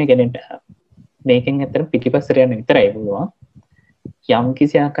දෙයක් තියෙන කෙනෙක්ට මේකෙන් ඇත්තට පිටිපස්සට යන්න විතරයි පුළුවන්. යම්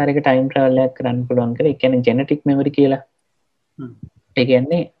කිසි ආකාරයක ටයිම් ට්‍රැවල් එකක් කරන්න පුළුවන් කියලා. ඒ කියන්නේ ජෙනටික් මෙමරි කියලා. ඒ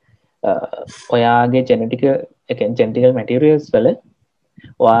කියන්නේ ඔයාගේ ජෙනටිකල් මැටීරියල්ස් වල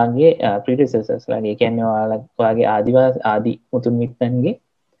ඔයාගේ ප්‍රීඩිසෙසර්ස් වගේ කියන්නේ ඔයාගේ ආදි මුතුන් මිත්තන්ගේ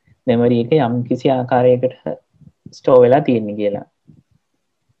මෙමරි එක යම් කිසි ආකාරයකට ස්ටෝර් වෙලා තියෙන්නේ කියලා.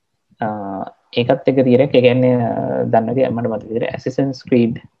 ඒකත් එක තියරක්. ඒ කියන්නේ දන්නකේ මට මතක විදිහට ඇසසන්ස්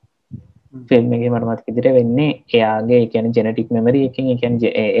ක්‍රීඩ් ෆිල්ම් එකේ මට මතක විදිහට වෙන්නේ එයාගේ ඒ කියන්නේ ජෙනටික් මෙමරි එකකින් ඒ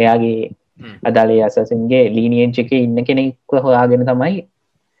කියන්නේ එයාගේ අදාළ ඇසසන්ගේ ලීනියේජ් එකේ ඉන්න කෙනෙක්ව හොයාගෙන තමයි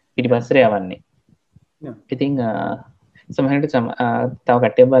පිටිපස්සට යවන්නේ. ඉතින් සමහරවිට තව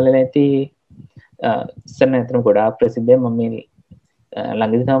කට්ටිය බලලා ඇති ඉස්සර ඇත්තටම ගොඩාක් ප්‍රසිද්ධයි. මම මේ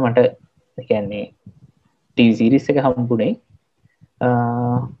ළඟදී තමයි මට කියන්නේ ටීවී සීරීස් එක හම්බුනේ.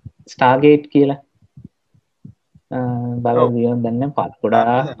 ස්ටාගේට් කියලා ඔව් බලලා දියන් දන්න ගොඩා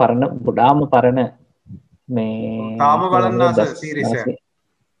දන්න දන්න. පරණ ගොඩාම පරණ ඔව්, තාම මේ බලන්න ආස දස් සීරීස් එක. නමසේ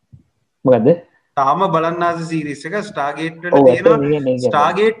මොකද තාම බලන්න ආස සීරීස් එක ස්ටාර්ගේට් වල ඇත තියෙනවා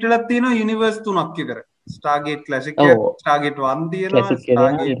ස්ටාර්ගේට් වල තියෙනවා යුනිවර්ස් තුනක් විතර. ස්ටාර්ගේට් ක්ලාසික් එක, ඕ ස්ටාර්ගේට් 1 තියෙනවා, ක්ලසික් දෙෙන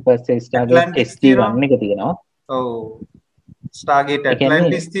ස්ටාර්ගේට් ඊට පස්සේ ස්ටාගේට් ඇට්ලැන්ටික්ස් ස්G තියෙනවා. වන්න එක තියෙනවා ඔව් ස්ටාර්ගේට් එකන්නේ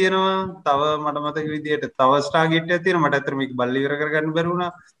ඇට්ලැන්ටිස් තියෙනවා. තව මට මතක විදියට තව ස්ටාර්ගේට් එකක් තියෙනවා. මට අතර මේක බල්ල ඉවර කරගන්න බැරි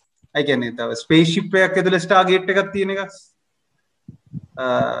වුණා. ඒ කියන්නේ තව ස්පේස් ෂිප් එකක් ඇතුලේ ස්ටාර්ගේට් එකක් තියෙන එක.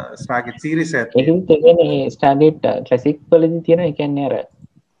 ස්ටාර්ගේට් සීරීස් එකක් තියෙනවා. ඒක තගෙන ස්ටාගේට් ක්ලසික් වලදි තියෙන එකන්නේ අර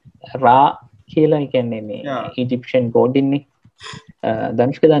රා කියලා එකන්නේ මේ යා ඊජිප්ෂන් ගෝඩින්නේ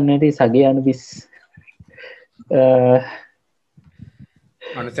දංශක දන්නට සගේ අනු විස්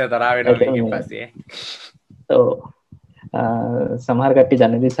මනුස්සය තරා වෙනවලකින් පස්සේ සමහරකට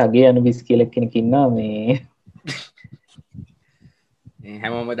ජනද සගේ අනු විස් කියලක් කෙනකින්නා මේ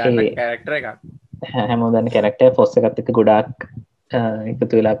හැමෝම දන්න කැරක්ටර එකක් හැමෝදන්න කැරක්ට ෆොස්ස එකත්තක ගොඩාක්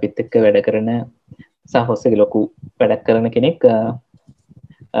එකතු වෙලා පිත් එක්ක වැඩ කරන සහොස්සක ලොකු වැඩක් කරන කෙනෙක්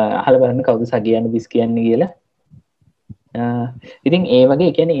අහල බලන්න කවුද සගයන විස් කියන්නේ කියලා ඉතින් ඒ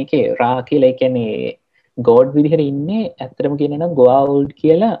වගේ එකැන එක රා කියලා එකැනේ ගෝඩ් විදිහර ඉන්නේ ඇත්තරම කියනන ගොවල්ඩ්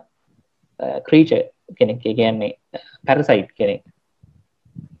කියලා ක්‍රීච කෙනෙක් කියන්නේ පැරසයිට් කෙනෙක්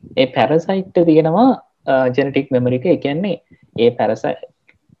ඒ පැරසයිට්ට තියෙනවා ජෙනටික් මෙමරික එකන්නේ ඒ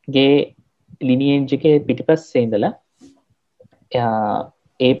පැරසගේ ලිනියන්ජක පිටිපස්සේ ඉඳලා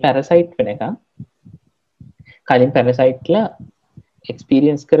ඒ පැරසයිට් වෙන එක කලින් පැරසයිට්ලා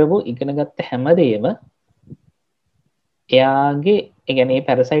එක්ස්පිරියන්ස් කරපු ඉගෙනගත්ත හැමදේම එයාගේ ඒගැන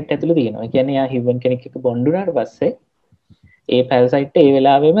පැරසයිට් ඇතුළ තියෙනවා ගැන යා හිවන් කෙනෙක් එක බොන්්ඩුනට පස්සේ ඒ පැරසයිට් ඒ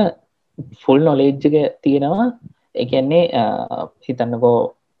වෙලාවෙම ෆුල් නොලේජ්ජක තියෙනවා එකන්නේ හිතන්නකෝ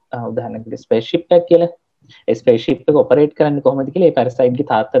උදාහනකට ස්පේශිප්ක් කියලා ස්පේශිප් ඔපරේට් කරන්න කොහමති කියලා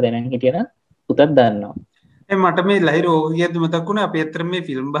පැරසයිට්ගේ තාත්ත දැන හිටියන උතත් දන්නවා මට මේ ලහිර ඕගියද මතක්ුණ අප ඇතර මේ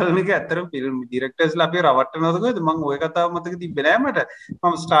ෆිල්ම් බලන එක ඇතරම් ෆිල්ම් ඩිරෙක්ටර්ස් ලබේ රවට්ට නොදකද මං ඔය කතාව මතක තිබෙනෑමට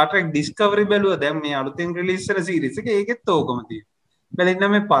මම ස්ටාර්ටරක් ඩිස්කවරි බැලුව දැම් මේ අලුතෙන් රිලිස්සර සිරිසක ඒකෙත් ඕකමති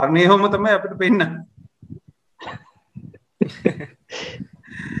බැලන්න මේ පරණය හොම තම අපිට පෙන්න්න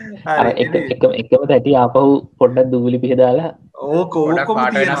එකම ඇති ආපහු පොඩ්ඩක් දූලි පිහදාලා පොඩක්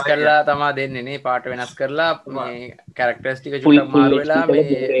පාට වෙනස් කරලා තමා දෙන්නනේ පාට වෙනස් කරලා කැරක්ටර්ස් ටික චුට්ටක් මාරු වෙලා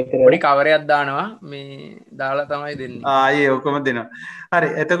මේ පොඩි කවරයක් දානවා මේ දාලා තමයි දෙන්නේ ආයේ ඔකම දෙනවා හරි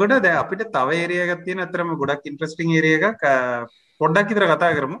එතකොට දැන් අපිට තව ඒරියා එකක් තියෙන අතරම ගොඩක් ඉන්ටරෙස්ටිං ඒරියා එකක් පොඩ්ඩක් විතර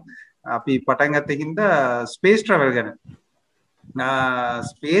කතා කරමු අපි පටන් ගත්ත හින්දා ස්පේස් ට්‍රැවල් ගැන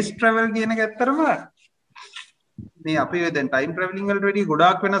ස්පේස් ට්‍රැවල් කියන එක ඇත්තරම මේ අපි දැන් ටයිම් ට්‍රැවලින් වලට වැඩි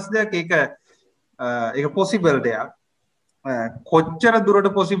ගොඩාක් වෙනස් දෙයක් ඒක පොසිබල් දෙයක් කොච්චර දුරට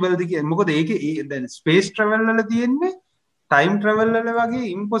පොසිබල්ද කියන්නේ මොකද ඒකේ දැන් ස්පේස් ට්‍රැවල් වල තියෙන්නේ ටයිම් ට්‍රැවල් වල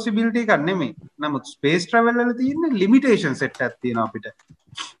වගේ ඉම්පොසිබිලිටි එකක් නෙමෙයි. නමුත් ස්පේස් ට්‍රැවල් වල තියෙන්නේ ලිමිටේෂන් සෙට් එකක් තියෙනවා අපිට.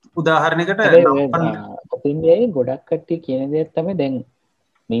 උදාහරණයකට ඔතින්ගේ ගොඩක් කට්ටිය කියන දෙයක් තමයි දැන්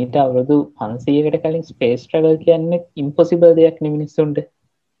මීට අවුරුදු 500කට කලින් ස්පේස් ට්‍රැවල් කියන්නේ ඉම්පොසිබල් දෙයක් නෙමෙයි මිනිස්සුන්ට.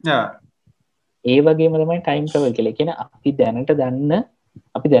 ඒ වගේම තමයි ටයිම් ට්‍රැවල් කියලා. කියන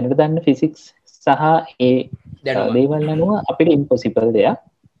අපි දැනට දන්න ෆිසික්ස් සහ ඒ දේවල් අනුව අපිට ඉම්පොසිබල් දෙයක්.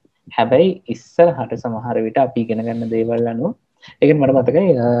 හැබැයි ඉස්සරහට සමහර විට අපි ඉගෙන ගන්න දේවල් අනුව ඒකෙන් මට මතකයි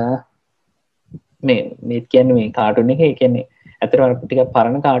මේ කියන්නේ මේ කාටුන් එකේ කියන්නේ ඇත්තටම ටිකක්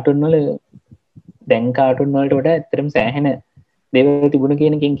පරණ කාටුන් වල දැන් කාටුන් වලට වඩා ඇත්තටම සෑහෙන දේවල් තිබුණ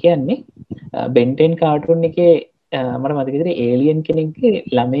කියන එකෙන් කියන්නේ බෙන්ටෙන් කාටුන් එකේ මට මතක විදිහට ඒලියන් කෙනෙක්ගේ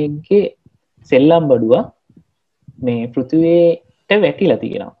ළමයෙක්ගේ සෙල්ලම් බඩුව මේ පෘථිවියට වැටිලා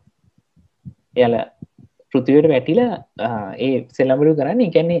තියෙනවා. එයාලා පෘථිවියට වැටිලා ඒ සෙල්ලම් බඩුව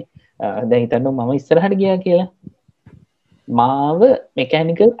කරන්නේ කියන්නේ දැන් හිතන්න මම ඉස්සරහට ගියා කියලා මාව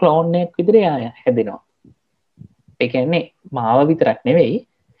මෙකැනිකල් ක්ලෝන් එකක් විදිහට හැදෙනවා. ඒ කියන්නේ මාව විතරක් නෙවෙයි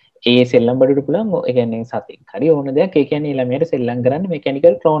ඒ සෙල්ලම් බඩුවට පුළුවන් ඒ කියන්නේ සතෙක් හරි ඕන දෙයක් ඒ කියන්නේ ළමයට සෙල්ලම් කරන්න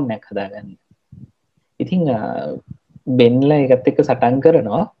මෙකැනිකල් ක්ලෝන් එකක් හදාගන්න. ඉතින් බෙන්ලා ඒකත් එක්ක සටන්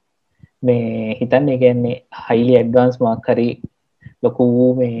කරනවා මේ හිතන්නේ කියන්නේ highly advanced මාක් හරි ලොකු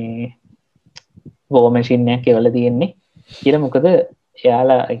මේ වෝ මැෂින් එකක් ඒවල තියෙන්නේ කියලා මොකද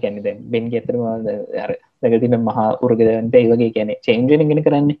එයාලා කියන්නේ දැන් බෙන්ගේ ඇත්තටම අර දැක තියෙන මහා උර්ගදවන්ට ඒ වගේ කියන්නේ චේන්ජ් වෙන ඉගෙන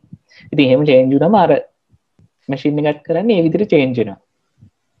කරන්නේ. ඉතින් එහෙම චේන්ජ් වුණාම අර මැෂින් එකක් කරන්නේ ඒ විදිහට චේන්ජ් වෙනවා.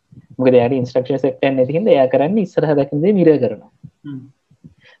 මොකද එයාට ඉන්ස්ට්‍රක්ෂන් සෙට් එකක් නැති හින්දා එයා කරන්නේ ඉස්සරහ දකින දේ මිරර් කරනවා.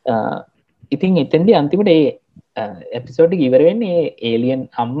 ඉතින් එතෙන්දී අන්තිමට ඒ එපිසෝඩ් එක ඉවර වෙන්නේ ඒ ඒලියන්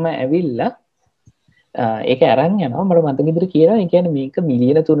අම්මා ඇවිල්ලා ඒක අරන් යනවා. මට මතක විදිහට කියනවා ඒ කියන්නේ මේක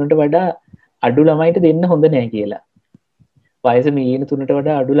මිලියන 3ට වඩා අඩු ළමයිට දෙන්න හොඳ නෑ කියලා. වයස මිලියන 3ට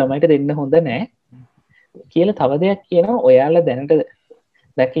වඩා අඩු ළමයිට දෙන්න හොඳ නෑ. කියලා තව දෙයක් කියනවා ඔයාලා දැනට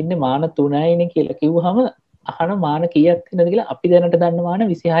දකින්න මාන 3යිනේ කියලා කිව්වහම අහන මාන කීයක් තියෙනවද කියලා අපි දැනට දන්න මාන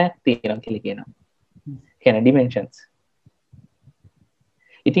 26ක් තියෙනවා කියලා කියනවා. කියන ඩිමෙන්ෂන්ස්.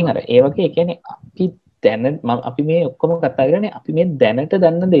 ඉතින් අර ඒ වගේ කියන්නේ අපි අපි මේ ඔක්කොම කතා කරන්නේ අපි මේ දැනට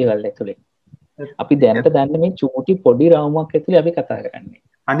දන්න දේවල් ඇතුලේ. අපි දැනට දන්න මේ චූටි පොඩි රවුමක් ඇතුලේ අපි කතා කරන්නේ.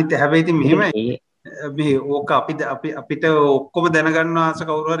 අනිත් හැබැයි ඉතින් මෙහෙමයි මේ ඕක අපිට ඔක්කොම දැනගන්න ආස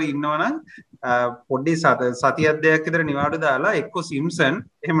කවුරු හරි ඉන්නවනම් පොඩි සතියක් දෙකක් විතර නිවාඩු දාලා එක්ක සිම්සන්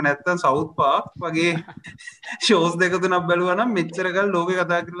එහෙම නැත්නම් සවුත් පාක් වගේ ෂෝස් දෙක තුනක් බැලුවා නම් මෙච්චර කල් ලෝකේ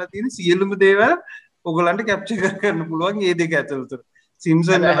කතා කරලා තියෙන සියලුම දේවල් ඔයගලන්ට කැප්චර් කරගන්න පුළුවන් මේ දෙක ඇතුළත.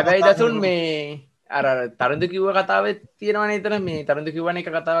 සිම්සන් හැබැයි දසුන් මේ අර තරුදු කිව්ව කතාවේ තියෙනවනේ එතන මේ තරුදු කිව්වන එක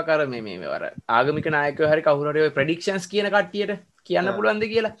කතාවක් අර මේ අර ආගමික නායකයෝ හරි කවුරු හරි ඔය ප්‍රෙඩික්ෂන්ස් කියන කට්ටියට කියන්න පුළුවන්ද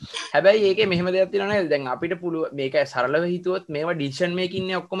කියලා. හැබැයි ඒකේ මෙහෙම දෙයක් තියෙනවා නේද? දැන් අපිට පුළුවන් මේක සරලව හිතුවොත් මේවා ඩිසිෂන් මේකින්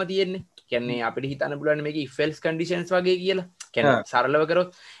නේ ඔක්කොම තියෙන්නේ. කියන්නේ අපිට හිතන්න පුළුවන් මේක if else conditions වගේ කියලා. කියන්නේ සරලව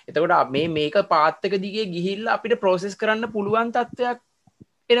කරොත් එතකොට මේක පාත් එක දිගේ ගිහිල්ලා අපිට process කරන්න පුළුවන් තත්ත්වයක්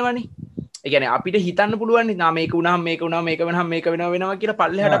එනවනේ. ඒ කියන්නේ අපිට හිතන්න පුළුවන් නේ මේක වුණාම මේක වුණාම මේක වෙනහම මේක වෙනවා කියලා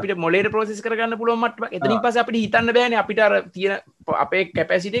පල්ලෙහාට අපිට මොලේට process කරගන්න පුළුවන් මට්ටමක්. එතනින් පස්සේ අපිට හිතන්න බෑනේ අපිට අර තියෙන අපේ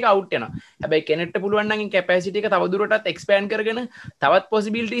capacity එක out වෙනවා. හැබැයි කෙනෙක්ට පුළුවන් නම් capacity එක තව දුරටත් expand කරගෙන තවත්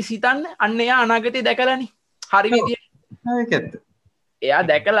possibilities හිතන්න අන්න එයා අනාගතේ දැකලානේ. හරි විදියට. ඒකත්. එයා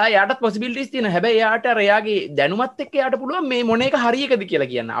දැකලා එයාටත් possibilities තියෙනවා. හැබැයි එයාට අර එයාගේ දැනුමත් එක්ක එයාට පුළුවන් මේ මොන එක හරි එකද කියලා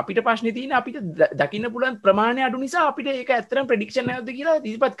කියන්න. අපිට ප්‍රශ්නේ තියෙන්නේ අපිට දකින්න පුළුවන් ප්‍රමාණය අඩු නිසා අපිට ඒක ඇත්තටම prediction එකක්ද කියලා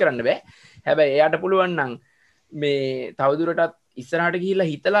ඉදිරිපත් කරන්න බෑ. හැබැයි එයාට පුළුවන් නම් මේ තවදුරටත් ඉස්සරහට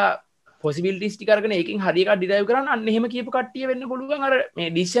ගිහිල්ලා හිතලා possibilities ටික අරගෙන ඒකෙන් හරි එකක් derive කරන්න අන්න එහෙම කියපු කට්ටිය වෙන්න පුළුවන්. අර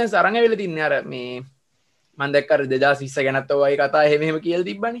මේ decisions අරන් ඇවිල්ලා තින්නේ අර මේ මම දැක්ක අර 2020 ගැනත් ඔය කතා එහෙම කියලා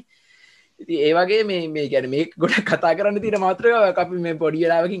තිබ්බනේ. ඉතින් ඒ වගේ මේ කියන්නේ මේ ගොඩක් කතා කරන්න තියෙන මාතෘකාවක් අපි මේ පොඩි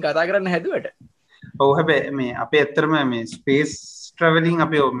වෙලාවකින් කතා කරන්න හැදුවට. ඔව් හැබැයි මේ අපේ ඇත්තටම මේ ස්පේස් ට්‍රැවලින්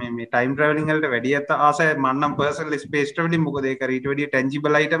අපි මේ ටයිම් ට්‍රැවලින් වලට වැඩි ආසයි මම නම් පර්සනලි ස්පේස් ට්‍රැවලින් මොකද ඒක ඊට වැඩිය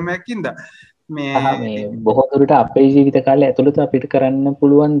ටැන්ජිබල් අයිටම් එකක් ඉඳලා මේ බොහෝ දුරට අපේ ජීවිත කාලය ඇතුළත අපිට කරන්න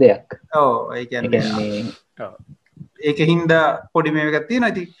පුළුවන් දෙයක්. ඔව් ඒ කියන්නේ ඒකින්ද පොඩි මේකක්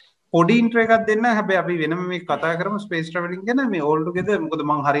තියෙනවා. ඉතින් පොඩි ඉන්ට්‍රෝ එකක් දෙන්න හැබැයි අපි වෙනම මේ කතා කරමු ස්පේස් ට්‍රැවලින් ගැන මේ all together මොකද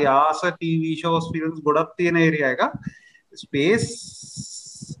මම හරි ආස ටීවී ෂෝස් ෆිල්ම්ස් ගොඩක් තියෙන ඒරියා එක. ස්පේස්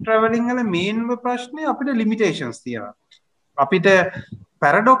ට්‍රැවලින් වල මේන්ම ප්‍රශ්නේ අපිට ලිමිටේෂන්ස් තියෙනවා. අපිට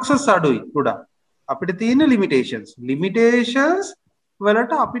පැරඩොක්සස් අඩුයි ගොඩක්. අපිට තියෙන ලිමිටේෂන්ස්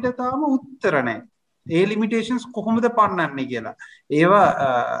වලට අපිට තාම උත්තර නැහැ. ඒ ලිමිටේෂන්ස් කොහොමද පන්නන්නේ කියලා. ඒවා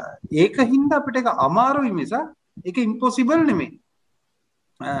ඒකින්ද අපිට ඒක අමාරුයි මිස ඒක ඉම්පොසිබල් නෙමෙයි.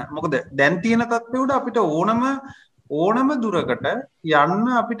 මොකද දැන් තියෙන තත්ත්වය උඩ අපිට ඕනම දුරකට යන්න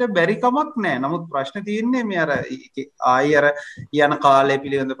අපිට බැරි කමක් නැහැ. නමුත් ප්‍රශ්නේ තියෙන්නේ මේ අර ආයි අර යන කාලය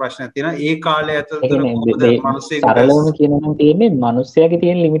පිළිබඳ ප්‍රශ්නයක් තියෙනවා. ඒ කාලය ඇතුළත කොහොමද මිනිස්සෙක් සරලවම කියනවා තියෙන්නේ මිනිස්යාගේ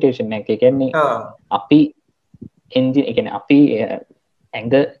තියෙන ලිමිටේෂන් එක. ඒ කියන්නේ අපි එන්ජින් ඒ කියන්නේ අපි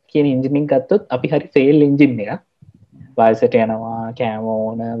ඇඟ කියන එන්ජින් එක ගත්තොත් අපි හරි ෆේල් එන්ජින් එක. වයසට යනවා, කෑම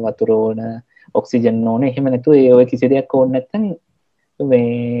ඕන, වතුර ඕන, ඔක්සිජන් ඕන. එහෙම නැතුව ඒ ඔය කිසි දෙයක් ඕන නැත්නම්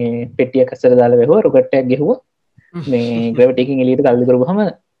මේ පෙට්ටියක් අස්සට දාලා වැහුවා රොකට් එකක් ගෙහුවා මේ ග්‍රැවිටි එකකින් එළියට තල්ලු කරපුවාම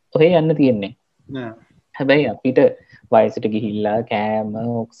ඔහේ යන්න තියෙන්නේ. හැබැයි අපිට වයසට ගිහිල්ලා කෑම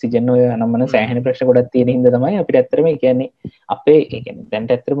ඔක්සිජන් ඔය අනම්මන සෑහෙන ප්‍රශ්න ගොඩක් තියෙන හින්දා තමයි අපිට ඇත්තටම ඒ කියන්නේ අපේ ඒ කියන්නේ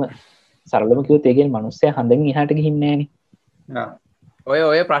දැන්ට ඇත්තටම සරලව කිව්වොත් ඒ කියන්නේ මිනිස්සයා හඳින් එහාට ගිහින් නැහනේ.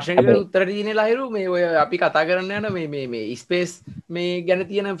 ඔය ප්‍රශ්නකට උත්තර තියෙන්නේ ලහිරු මේ ඔය අපි කතා කරන්න යන මේ ස්පේස් මේ ගැන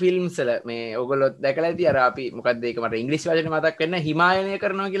තියෙන ෆිල්ම්ස් වල මේ ඔයගොල්ලෝ දැකලා ඇති අර අපි මොකක්ද ඒක මට ඉංග්‍රීසි වචනේ මතක් වෙන්නේ හිමායනය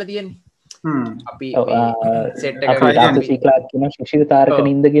කරනවා කියලා තියෙන්නේ. අපි සෙට් එක ක්ලාස් කියන ශිෂ්‍ය තාරක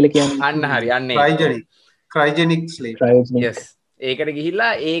නින්ද කියලා කියන්නේ. අන්න හරි අන්නේ ක්‍රයොජෙනික් ස්ලීප්. yes ඒකට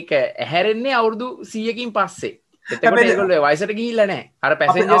ගිහිල්ලා ඒක ඇහැරෙන්නේ අවුරුදු 100කින් පස්සේ. එතකොට ඒගොල්ලෝ වයසට ගිහිල්ලා නැහැ. අර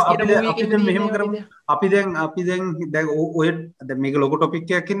පැසෙන්ජර්ස් කියන මූවි එකේ මෙහෙම කරමු. අපි දැන් ඔය දැන් මේක ලොකු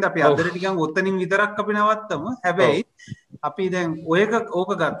ටොපික් එකක් ඉඳලා අපි අදට ටිකක් ඔතනින් විතරක් අපි නවත්තමු. හැබැයි අපි දැන්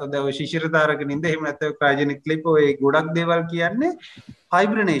ඕක ගත්තා. දැන් ඔය ශිෂ්‍ය තාරක නින්ද එහෙම නැත්නම් ක්‍රයොජෙනික් ස්ලීප් ඔය ගොඩක් දේවල් කියන්නේ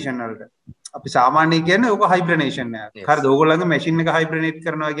හයිබ්‍රනේෂන් වලට. අපි සාමාන්‍යයෙන් කියන්නේ ඕක හයිබ්‍රනේෂන් එකක්. හරිද? ඕගොල්ලන්ගේ මැෂින් එක හයිබ්‍රනේට්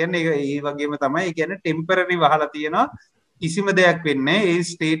කරනවා කියන්නේ ඒක ඒ වගේම තමයි. ඒ කියන්නේ ටෙම්පරරි වහලා තියෙනවා. කිසිම දෙයක් වෙන්නේ නැහැ. ඒ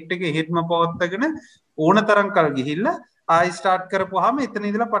ස්ටේට් එක එහෙත්ම පවත්වාගෙන ඕන තරම් කල් ගිහිල්ලා ආයි ස්ටාර්ට් කරපුවාම එතන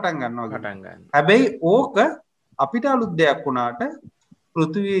ඉඳලා පටන් ගන්නවා. හැබැයි ඕක අපිට අලුත් දෙයක් වුණාට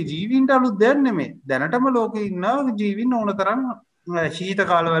පෘථිවියේ ජීවීන්ට අලුත් දෙයක් නෙමෙයි. දැනටම ලෝකේ ඉන්න ජීවීන් ඕන තරම් ශීත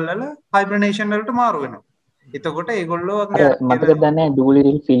කාලවල හයිබර්නේෂන් වලට මාරු වෙනවා. එතකොට ඒගොල්ලෝ මතකද දන්නේ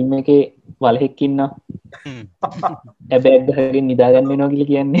ඩූලිරිල් ෆිල්ම් එකේ වලහෙක් ඉන්නවා. හැබැයි ගහගෙන නිදාගන්න වෙනවා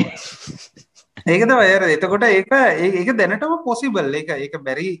කියලා කියන්නේ. ඒක තමයි අර එතකොට ඒක දැනටම පොසිබල්. ඒක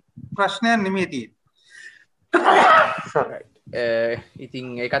බැරි ප්‍රශ්නයක් නෙමෙයි තියෙන්නේ. ඉතින්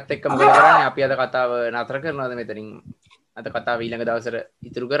ඒකත් එක්ක මොකද කරන්නේ අපි අද කතාව නතර කරනවාද මෙතනින් අද කතාව ඊළඟ දවසට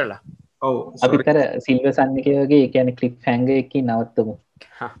ඉතුරු කරලා ඔව් අපිතර සිල්ව සන්නිකයගේ කියන කලිප් හැංග එක නවත්තමු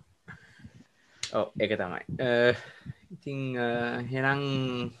ඔව් ඒක තමයි ඉතින් හෙනම්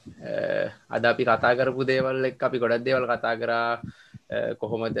අද අපි කතා කරපු දේවල් එක්ක අපි ගොඩක් දේවල් කතා කරා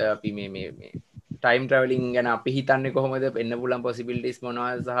කොහොමද අපි මේ ටයිම් ට්‍රවලින් ගැන අපි හිතන්නේ කොහොමද එන්න පුලන් පොසිබිලිටිස්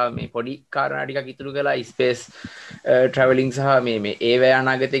මොනවද සහ මේ පොඩි කාරණා ටිකක් ඉතුරු කළා ස්පේස් ට්‍රැවලින් සහ මේ ඒවැය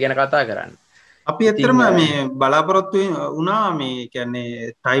අනාගතය ගැන කතා කරන්න අපි ඇත්තටම මේ බලාපොරොත්තු වුණා මේ කියන්නේ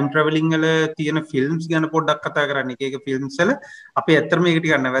ටයිම් ට්‍රැවලින් වල තියෙන ෆිල්ම්ස් ගැන පොඩ්ඩක් කතා කරන්න එක ෆිල්ම්ස් වල අපි ඇත්තටම මේක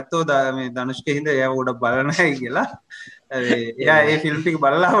ටිකක් නැවැත්තෝ මේ ධනුෂ්ක හින්දා එයා උඩ බලලා නැහැ කියලා එයා ඒ ෆිල්ම් ටික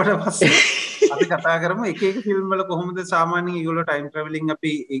බලලා ආවට පස්සේ අපි කතා කරමු එක ෆිල්ම් වල කොහොමද සාමාන්‍යයෙන් ඒගොල්ලෝ ටයිම් ට්‍රැවලින්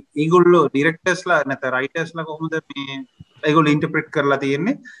අපි ඒගොල්ලෝ ඩිරෙක්ටර්ස්ලා නැත්නම් රයිටර්ස්ලා කොහොමද මේ ඒගොල්ලෝ ඉන්ටර්ප්‍රිට් කරලා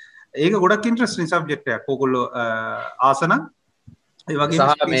තියෙන්නේ ඒක ගොඩක් ඉන්ටරෙස්ටිං සබ්ජෙක්ට් එකක් ඕගොල්ලෝ ආසන ඒ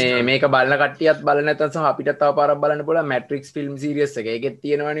වගේ මේක බලන කට්ටියත් බලන නැත්නම් සහ අපිට තව පාරක් බලන්න පුළුවන් මැට්‍රික්ස් ෆිල්ම් සීරීස් එක. ඒකෙත්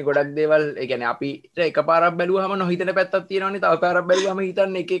තියෙනවනේ ගොඩක් දේවල්. ඒ කියන්නේ අපිට එකපාරක් බැලුවාම නොහිතන පැත්තක් තියෙනවනේ. තව පාරක් බැලුවාම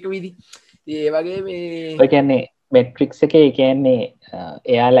හිතන්නේ එක විදි. ඒ වගේ මේ ඔය කියන්නේ මැට්‍රික්ස් එකේ ඒ කියන්නේ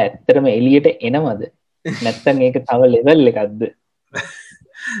එයාලා ඇත්තටම එළියට එනවද? නැත්නම් ඒක තව ලෙවල් එකක්ද?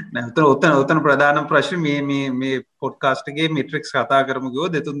 උතන ප්‍රධාන ප්‍රශ්න මේ පොඩ්කාස්ට් එකේ මෙට්‍රික්ස් කතා කරමු ගියෝ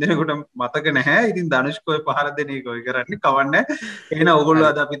දෙතුන් දෙනෙකුට මතක නැහැ. ඉතින් ධනුෂ්ක ඔය පහර දෙන එක ඔය කරන්නේ කවන්නේ. එහෙනම් ඕගොල්ලෝ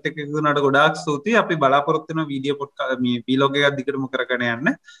අද අපිත් එක්ක එකතු වුණාට ගොඩාක් ස්තුතියි. අපි බලාපොරොත්තු වෙන වීඩියෝ පොඩ්කාස්ට් මේ වීලොග් එකක් දිගටම කරගෙන යන්න.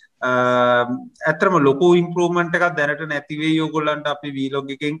 ඇත්තටම ලොකු ඉම්ප්‍රූව්මන්ට් එකක් දැනට නැති වෙයි ඕගොල්ලන්ට අපි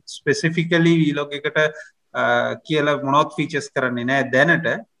වීලොග් එකෙන් ස්පෙસિෆිකලි වීලොග් එකට කියලා මොනවත් ෆීචර්ස් කරන්නේ නැහැ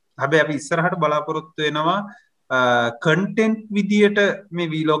දැනට. හැබැයි අපි ඉස්සරහට බලාපොරොත්තු වෙනවා කන්ටෙන්ට් විදියට මේ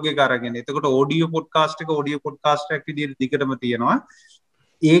වීලොග් එක අරගෙන. එතකොට ඔඩියෝ පොඩ්කාස්ට් එකක් විදියට දිගටම තියෙනවා.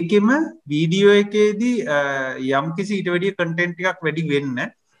 ඒකෙම වීඩියෝ එකේදී යම්කිසි ඊට වැඩිය කන්ටෙන්ට් එකක් වැඩි වෙන්න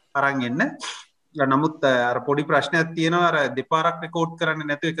අරන් එන්න. නමුත් අර පොඩි ප්‍රශ්නයක් තියෙනවා අර දෙපාරක් රෙකෝඩ් කරන්නේ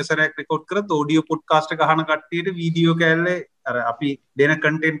නැතුව එක සැරයක් රෙකෝඩ් කරත් ඔඩියෝ පොඩ්කාස්ට් එක අහන කට්ටියට වීඩියෝ කැල්ලේ අර අපි දෙන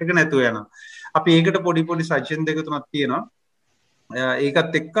කන්ටෙන්ට් එක නැතුව යනවා. අපි ඒකට පොඩි සජෙෂන් දෙක තුනක් තියෙනවා.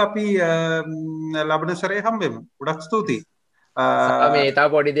 ඒකත් එක්ක අපි ලබන සැරේ හම්බෙමු. ගොඩක් ස්තුතියි. මේ තා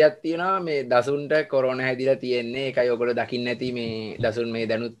පොඩි දෙයක් තියෙනවා මේ දසුන්ට කොරෝනා හැදිලා තියෙන්නේ. ඒකයි ඔයගොල්ලෝ දකින්න නැති මේ දසුන් මේ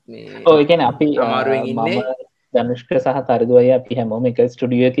දැනුත් මේ ඔව් ඒ කියන්නේ අපි අමාරුවෙන් ඉන්නේ. ධනුෂ්ක සහ තරිදු අය අපි හැමෝම එක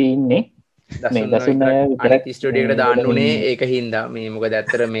ස්ටුඩියෝ එකේ ඉන්නේ. මේ දසුන් අය විතරක් ස්ටුඩියෝ එකට දාන්න උනේ ඒක හින්දා මේ මොකද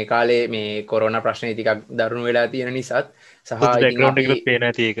ඇත්තට මේ කාලේ මේ කොරෝනා ප්‍රශ්නේ ටිකක් දරුණු වෙලා තියෙන නිසාත් සහ බෑග්ග්‍රවුන්ඩ් එකත් පේන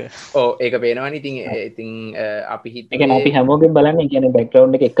ඇති ඒක. ඔව් ඒක පේනවනේ. ඉතින් අපි හිතුවේ ඒ කියන්නේ අපි හැමෝගෙම බලන්නේ කියන්නේ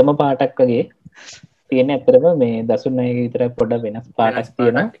බෑග්ග්‍රවුන්ඩ් එක එකම පාටක් වගේ තියෙන. ඇත්තටම මේ දසුන් අයගේ විතර පොඩ්ඩක් වෙනස් පාටක්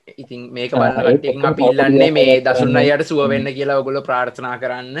තියෙනවා. ඉතින් මේක බලන කට්ටියකින් අපි ඉල්ලන්නේ මේ දසුන් අයයට සුව වෙන්න කියලා ඔයගොල්ලෝ ප්‍රාර්ථනා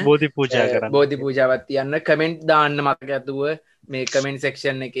කරන්න. බෝධි පූජා කරන්න. බෝධි පූජාවක් තියන්න කමෙන්ට් දාන්න මතක ඇතුව මේ කමෙන්ට්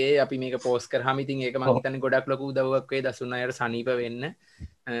සෙක්ෂන් එකේ අපි මේක පෝස්ට් කරාම ඉතින් ඒක මම හිතන්නේ ගොඩක් ලොකු උදව්වක් වෙයි දසුන් අයයට සනීප වෙන්න.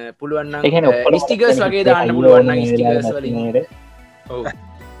 පුළුවන් නම් ස්ටිකර්ස් වගේ දාන්න පුළුවන් නම් ස්ටිකර්ස් වලින්. ඔව්.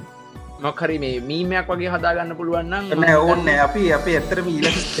 මොකක් හරි මේ මීමයක් වගේ හදාගන්න පුළුවන් නම් නෑ ඕනේ අපි ඇත්තටම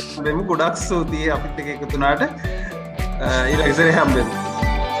ඊළඟ වෙමු. ගොඩක් ස්තුතියි අපිත් එක්ක එකතු වුණාට. ඊළඟ සැරේ හම්බෙමු.